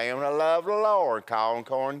good of them that love the Lord, called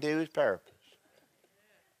according to his purpose.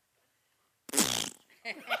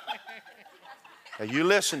 Now you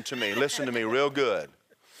listen to me real good.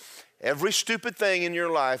 Every stupid thing in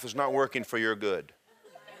your life is not working for your good.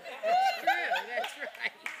 That's true. That's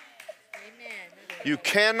right. Amen. You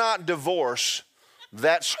cannot divorce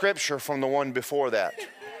that scripture from the one before that.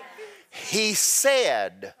 He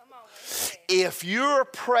said, if you're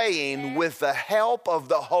praying with the help of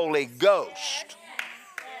the Holy Ghost,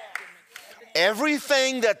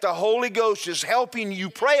 everything that the Holy Ghost is helping you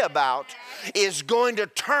pray about is going to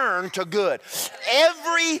turn to good.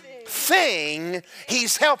 Everything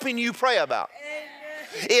He's helping you pray about.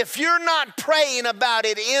 If you're not praying about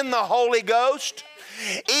it in the Holy Ghost,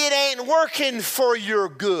 it ain't working for your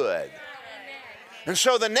good. And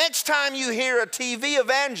so the next time you hear a TV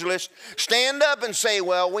evangelist stand up and say,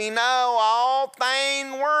 well, we know all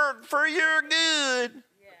things work for your good.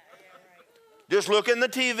 Just look in the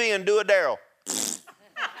TV and do a Daryl.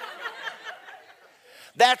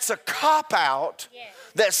 That's a cop-out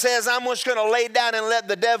that says I'm just going to lay down and let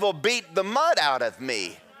the devil beat the mud out of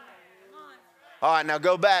me. All right, now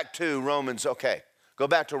go back to Romans. Okay, go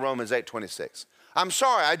back to Romans 8:26. I'm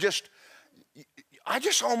sorry, I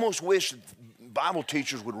just almost wish Bible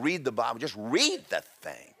teachers would read the Bible. Just read the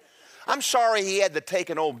thing. I'm sorry he had to take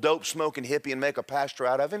an old dope-smoking hippie and make a pastor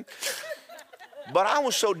out of him. But I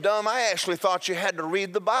was so dumb, I actually thought you had to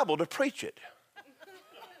read the Bible to preach it.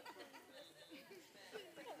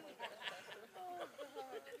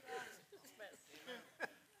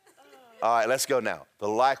 All right, let's go now.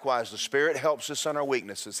 Likewise, the Spirit helps us in our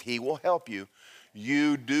weaknesses. He will help you.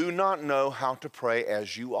 You do not know how to pray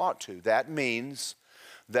as you ought to. That means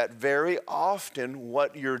that very often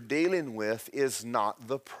what you're dealing with is not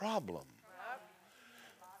the problem.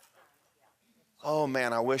 Oh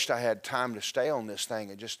man, I wished I had time to stay on this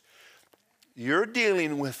thing. You're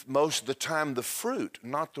dealing with most of the time the fruit,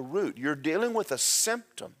 not the root. You're dealing with a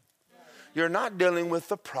symptom. You're not dealing with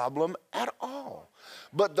the problem at all.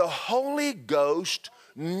 But the Holy Ghost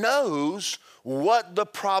knows what the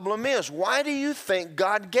problem is. Why do you think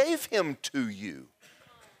God gave him to you?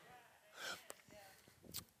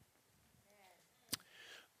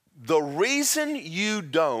 The reason you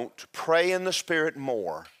don't pray in the Spirit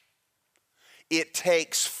more, it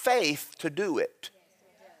takes faith to do it.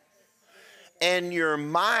 And your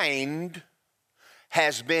mind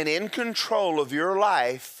has been in control of your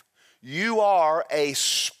life. You are a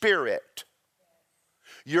spirit.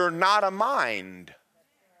 You're not a mind.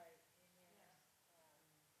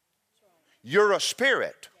 You're a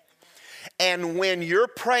spirit. And when you're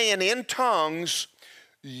praying in tongues,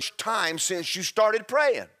 time since you started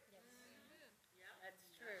praying.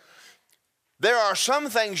 There are some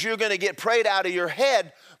things you're going to get prayed out of your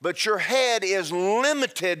head, but your head is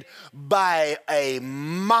limited by a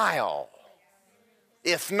mile,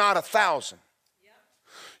 if not 1,000.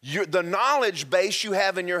 The knowledge base you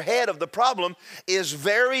have in your head of the problem is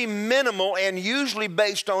very minimal and usually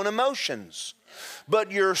based on emotions.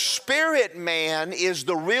 But your spirit man is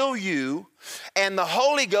the real you, and the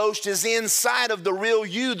Holy Ghost is inside of the real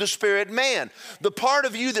you, the spirit man. The part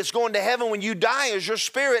of you that's going to heaven when you die is your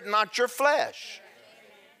spirit, not your flesh.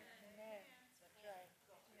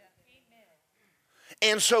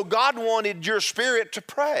 And so God wanted your spirit to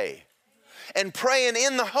pray. And praying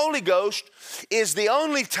in the Holy Ghost is the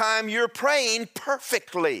only time you're praying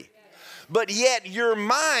perfectly. But yet your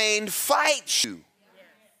mind fights you.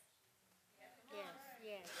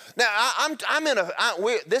 Now,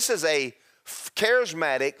 this is a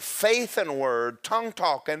charismatic, faith and word,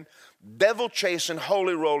 tongue-talking, devil-chasing,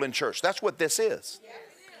 holy rolling church. That's what this is.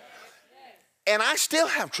 And I still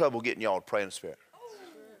have trouble getting y'all to pray in the Spirit.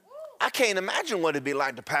 I can't imagine what it'd be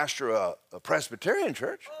like to pastor a Presbyterian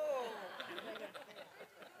church.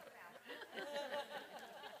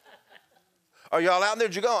 Are y'all out there?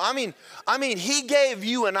 Did you go? I mean, he gave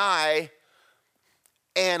you and I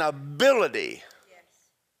an ability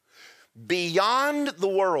beyond the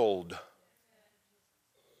world.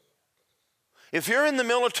 If you're in the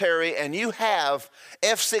military and you have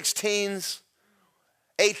F-16s,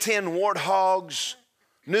 A-10 Warthogs,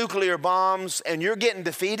 nuclear bombs, and you're getting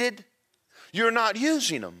defeated, you're not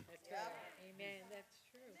using them. Amen. That's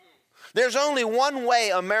true. There's only one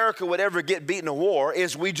way America would ever get beaten a war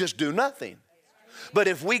is we just do nothing. But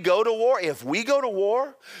if we go to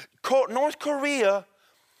war, North Korea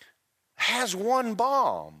has one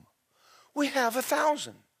bomb. We have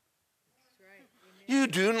 1,000. You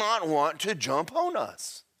do not want to jump on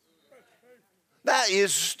us. That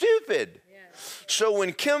is stupid. So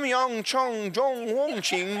when Kim Jong-chong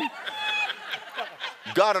Jong-won-ching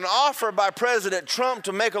got an offer by President Trump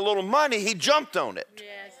to make a little money, he jumped on it.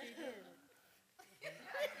 Yes, he did.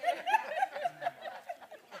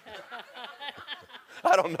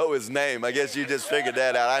 I don't know his name. I guess you just figured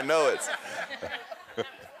that out. I know it's.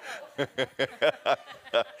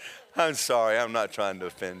 I'm sorry. I'm not trying to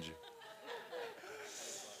offend you.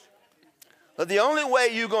 But the only way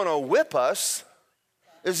you're going to whip us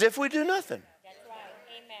as if we do nothing. That's right.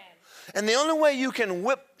 Amen. And the only way you can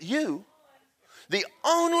whip you, the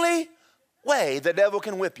only way the devil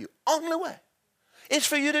can whip you, only way, is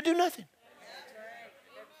for you to do nothing.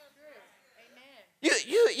 You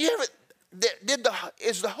ever,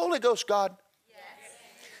 is the Holy Ghost God? Yes.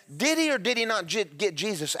 Did he or did he not get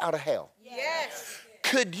Jesus out of hell? Yes.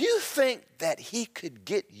 Could you think that he could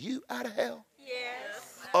get you out of hell?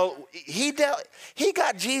 Yes. Oh, he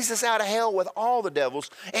got Jesus out of hell with all the devils,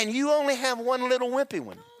 and you only have one little wimpy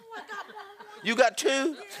one. You got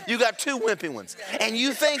two? You got two wimpy ones. And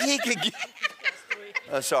you think he could get...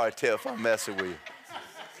 I'm sorry, Tiff, I'm messing with you.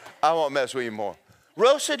 I won't mess with you more.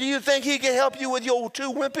 Rosa, do you think he can help you with your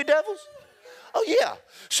two wimpy devils? Oh, yeah.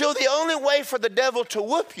 So the only way for the devil to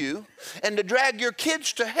whoop you and to drag your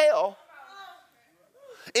kids to hell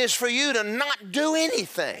is for you to not do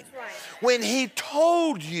anything. When he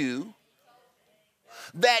told you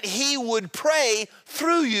that he would pray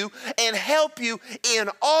through you and help you in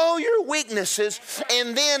all your weaknesses,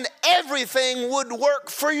 and then everything would work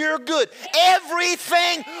for your good.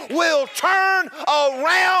 Everything will turn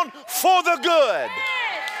around for the good.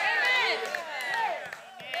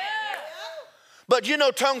 But you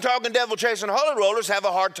know, tongue-talking, devil-chasing holy rollers have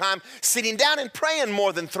a hard time sitting down and praying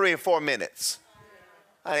more than 3 or 4 minutes.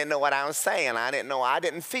 I didn't know what I was saying. I didn't know. I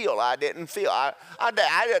didn't feel. I didn't feel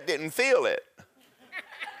it.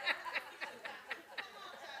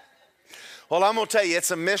 Well, I'm going to tell you,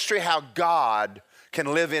 it's a mystery how God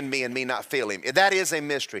can live in me and me not feel him. That is a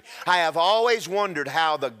mystery. I have always wondered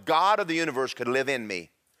how the God of the universe could live in me,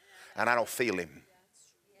 and I don't feel him.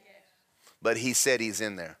 But he said he's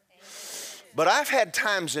in there. But I've had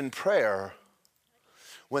times in prayer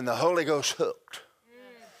when the Holy Ghost hooked.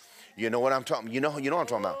 You know what I'm talking about? You know what I'm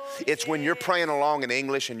talking about. It's when you're praying along in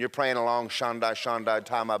English and you're praying along, Shandai, Shandai,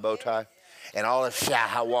 tie my bow tie. And all this,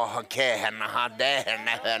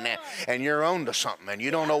 and you're on to something, and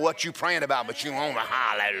you don't know what you're praying about, but you're on to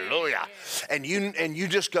hallelujah. And you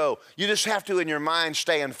just go, you just have to in your mind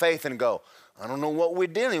stay in faith and go, I don't know what we're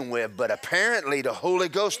dealing with, but apparently the Holy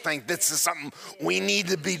Ghost thinks this is something we need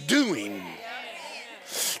to be doing.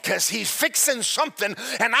 Because he's fixing something,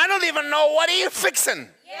 and I don't even know what he's fixing. Amen.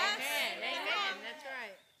 That's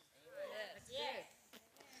right. That's good.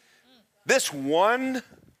 This one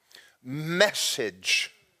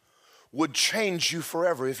message would change you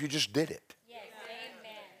forever if you just did it. Yes.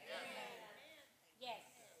 Amen. Yes.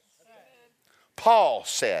 Paul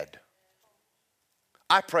said,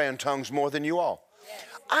 I pray in tongues more than you all. Yes.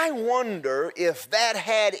 I wonder if that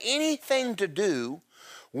had anything to do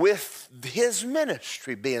with his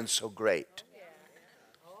ministry being so great.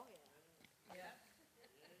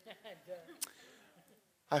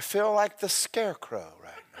 I feel like the scarecrow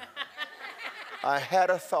right now. I had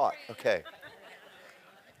a thought. Okay.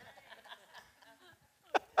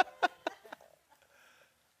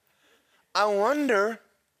 I wonder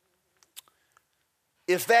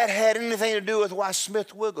if that had anything to do with why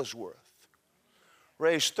Smith Wigglesworth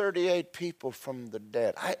raised 38 people from the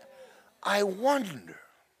dead. I wonder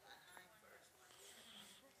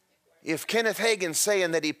if Kenneth Hagin's saying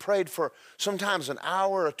that he prayed for sometimes an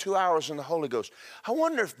hour or 2 hours in the Holy Ghost. I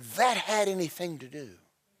wonder if that had anything to do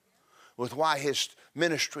with why his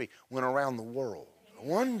ministry went around the world. I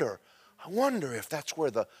wonder if that's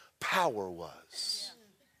where the power was.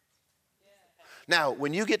 Now,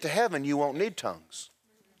 when you get to heaven, you won't need tongues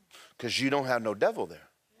because you don't have no devil there.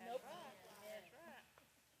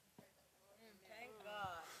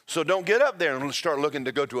 So don't get up there and start looking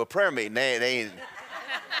to go to a prayer meeting. They ain't.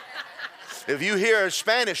 If you hear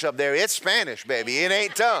Spanish up there, it's Spanish, baby. It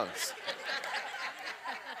ain't tongues.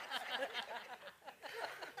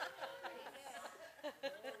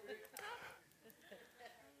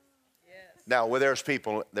 Now, well, there's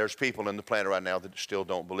people in the planet right now that still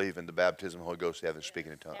don't believe in the baptism of the Holy Ghost, they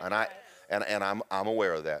speaking in tongues. And I'm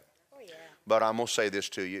aware of that. But I'm going to say this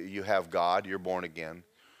to you. You have God, you're born again.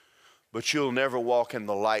 But you'll never walk in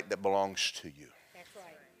the light that belongs to you. That's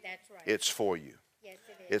right. That's right. It's for you. Yes,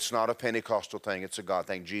 it is. It's not a Pentecostal thing. It's a God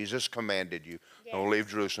thing. Jesus commanded you, don't leave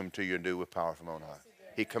Jerusalem till you do with power from on high.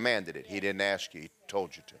 He commanded it. He didn't ask you. He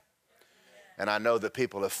told you to. And I know that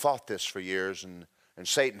people have fought this for years, and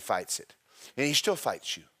Satan fights it. And he still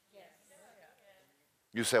fights you.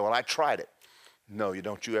 You say, well, I tried it. No, you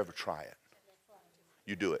don't you ever try it.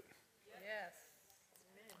 You do it.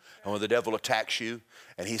 And when the devil attacks you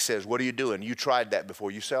and he says, what are you doing? You tried that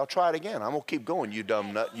before. You say, I'll try it again. I'm going to keep going, you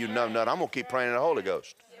dumb nut, you numb nut. I'm going to keep praying in the Holy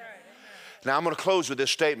Ghost. Now, I'm going to close with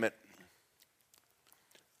this statement.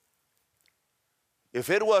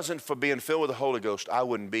 If it wasn't for being filled with the Holy Ghost, I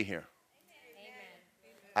wouldn't be here.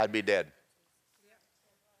 I'd be dead.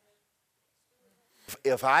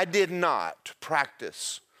 if I did not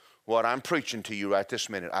practice what I'm preaching to you right this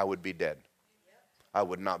minute, I would be dead. I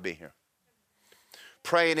would not be here.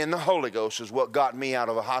 Praying in the Holy Ghost is what got me out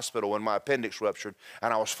of the hospital when my appendix ruptured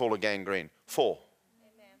and I was full of gangrene. Full.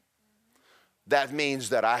 Amen. That means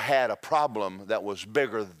that I had a problem that was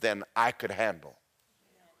bigger than I could handle.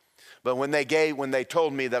 But when they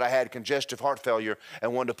told me that I had congestive heart failure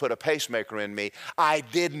and wanted to put a pacemaker in me, I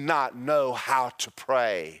did not know how to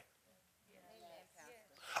pray.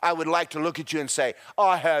 I would like to look at you and say,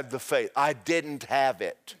 I had the faith. I didn't have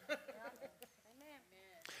it.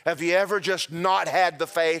 Have you ever just not had the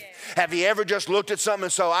faith? Have you ever just looked at something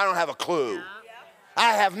and said, I don't have a clue.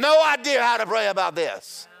 I have no idea how to pray about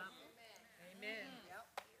this.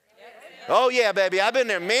 Oh yeah, baby, I've been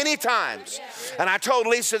there many times. And I told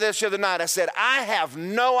Lisa this the other night. I said, I have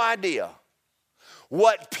no idea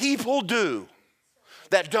what people do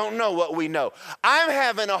that don't know what we know. I'm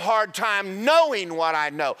having a hard time knowing what I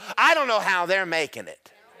know. I don't know how they're making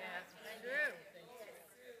it.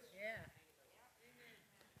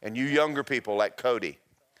 And you younger people like Cody,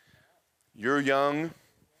 you're young,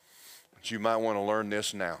 but you might want to learn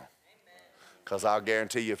this now. Because I'll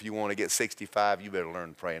guarantee you if you want to get 65, you better learn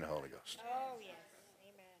to pray in the Holy Ghost. Oh, yes.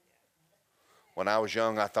 Amen. When I was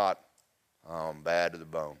young, I thought, oh, I'm bad to the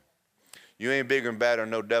bone. You ain't bigger and badder than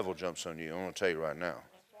no devil jumps on you. I'm going to tell you right now.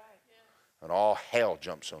 And all hell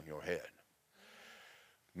jumps on your head.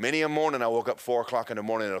 Many a morning I woke up 4 o'clock in the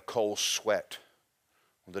morning in a cold sweat.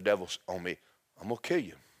 The devil's on me. I'm going to kill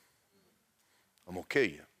you. I'm going to kill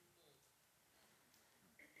you.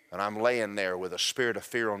 And I'm laying there with a spirit of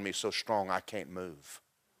fear on me so strong I can't move.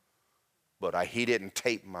 But he didn't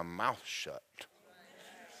tape my mouth shut.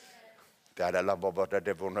 You're going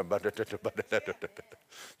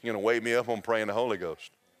to wake me up on praying the Holy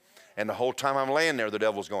Ghost. And the whole time I'm laying there, the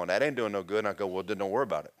devil's going, that ain't doing no good. And I go, well, then don't worry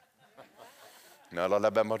about it.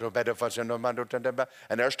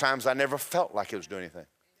 And there's times I never felt like it was doing anything.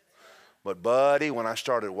 But buddy, when I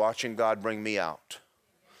started watching God bring me out,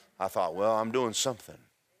 I thought, well, I'm doing something.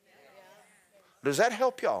 Does that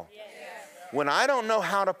help y'all? When I don't know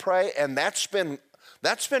how to pray, and that's been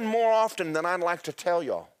more often than I'd like to tell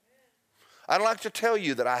y'all. I'd like to tell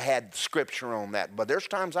you that I had scripture on that, but there's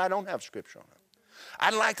times I don't have scripture on it.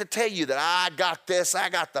 I'd like to tell you that I got this, I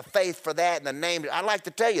got the faith for that, and the name. I'd like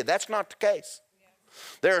to tell you that's not the case.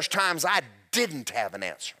 There's times I didn't have an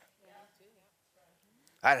answer.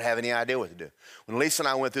 I didn't have any idea what to do. When Lisa and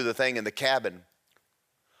I went through the thing in the cabin,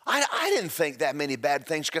 I didn't think that many bad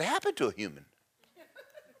things could happen to a human.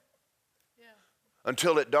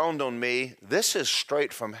 Until it dawned on me, this is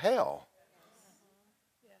straight from hell.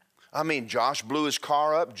 I mean, Josh blew his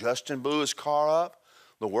car up. Justin blew his car up.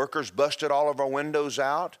 The workers busted all of our windows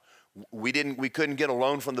out. We couldn't get a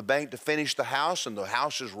loan from the bank to finish the house, and the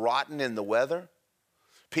house is rotten in the weather.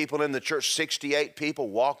 People in the church, 68 people,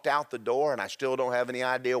 walked out the door, and I still don't have any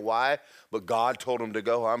idea why, but God told them to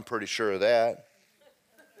go. I'm pretty sure of that.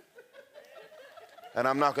 And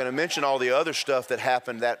I'm not going to mention all the other stuff that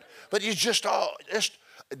happened but you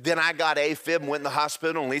then I got AFib and went in the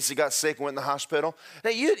hospital, and Lisa got sick and went in the hospital.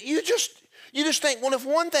 Now you just think, well, if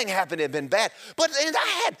one thing happened, it'd been bad. But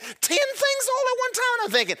I had 10 things all at one time, and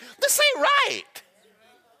I'm thinking, this ain't right.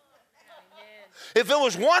 If it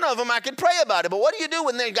was one of them, I could pray about it. But what do you do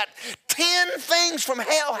when they've got 10 things from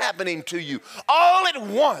hell happening to you all at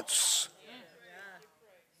once?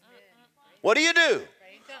 What do?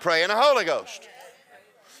 Pray in the Holy Ghost.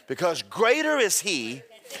 Because greater is he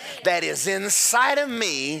that is inside of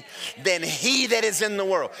me than he that is in the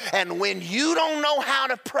world. And when you don't know how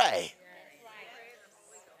to pray,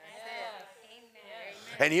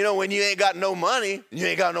 and you know when you ain't got no money, you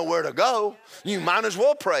ain't got nowhere to go, you might as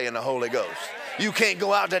well pray in the Holy Ghost. You can't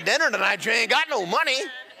go out to dinner tonight, you ain't got no money.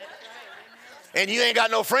 And you ain't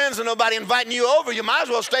got no friends and nobody inviting you over, you might as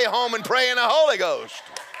well stay home and pray in the Holy Ghost.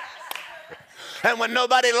 And when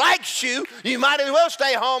nobody likes you, you might as well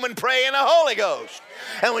stay home and pray in the Holy Ghost.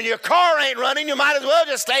 And when your car ain't running, you might as well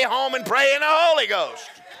just stay home and pray in the Holy Ghost.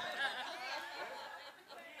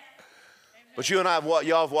 But you and I,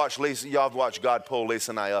 y'all have watched God pull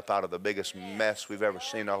Lisa and I up out of the biggest mess we've ever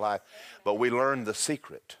seen in our life. But we learned the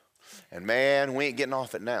secret. And man, we ain't getting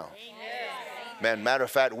off it now. Man, matter of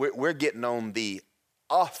fact, we're getting on the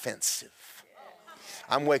offensive.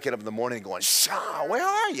 I'm waking up in the morning and going, Shaw, where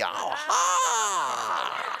are y'all?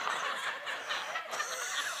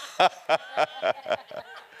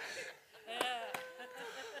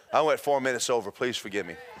 I went 4 minutes over. Please forgive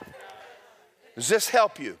me. Does this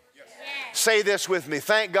help you? Yes. Say this with me.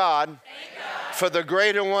 Thank God, for the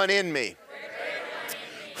greater one in me.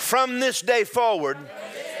 From this day forward,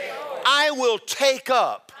 I will take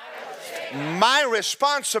up my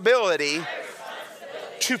responsibility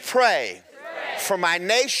to pray for my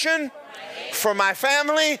nation, for my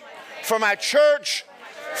family, for my church,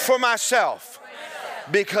 for myself.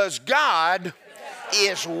 Because God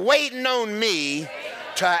is waiting on me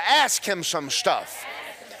to ask him some stuff.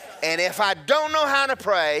 And if I don't know how to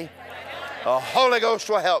pray, the Holy Ghost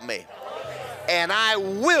will help me. And I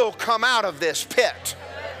will come out of this pit.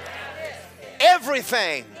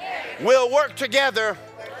 Everything will work together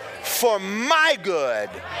for my good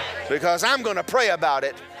because I'm going to pray about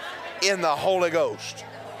it in the Holy Ghost.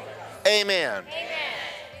 Amen.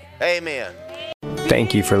 Amen.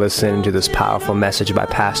 Thank you for listening to this powerful message by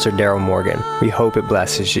Pastor Daryl Morgan. We hope it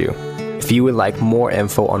blesses you. If you would like more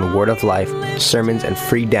info on Word of Life, sermons, and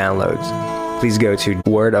free downloads, please go to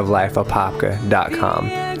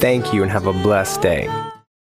wordoflifeapopka.com. Thank you and have a blessed day.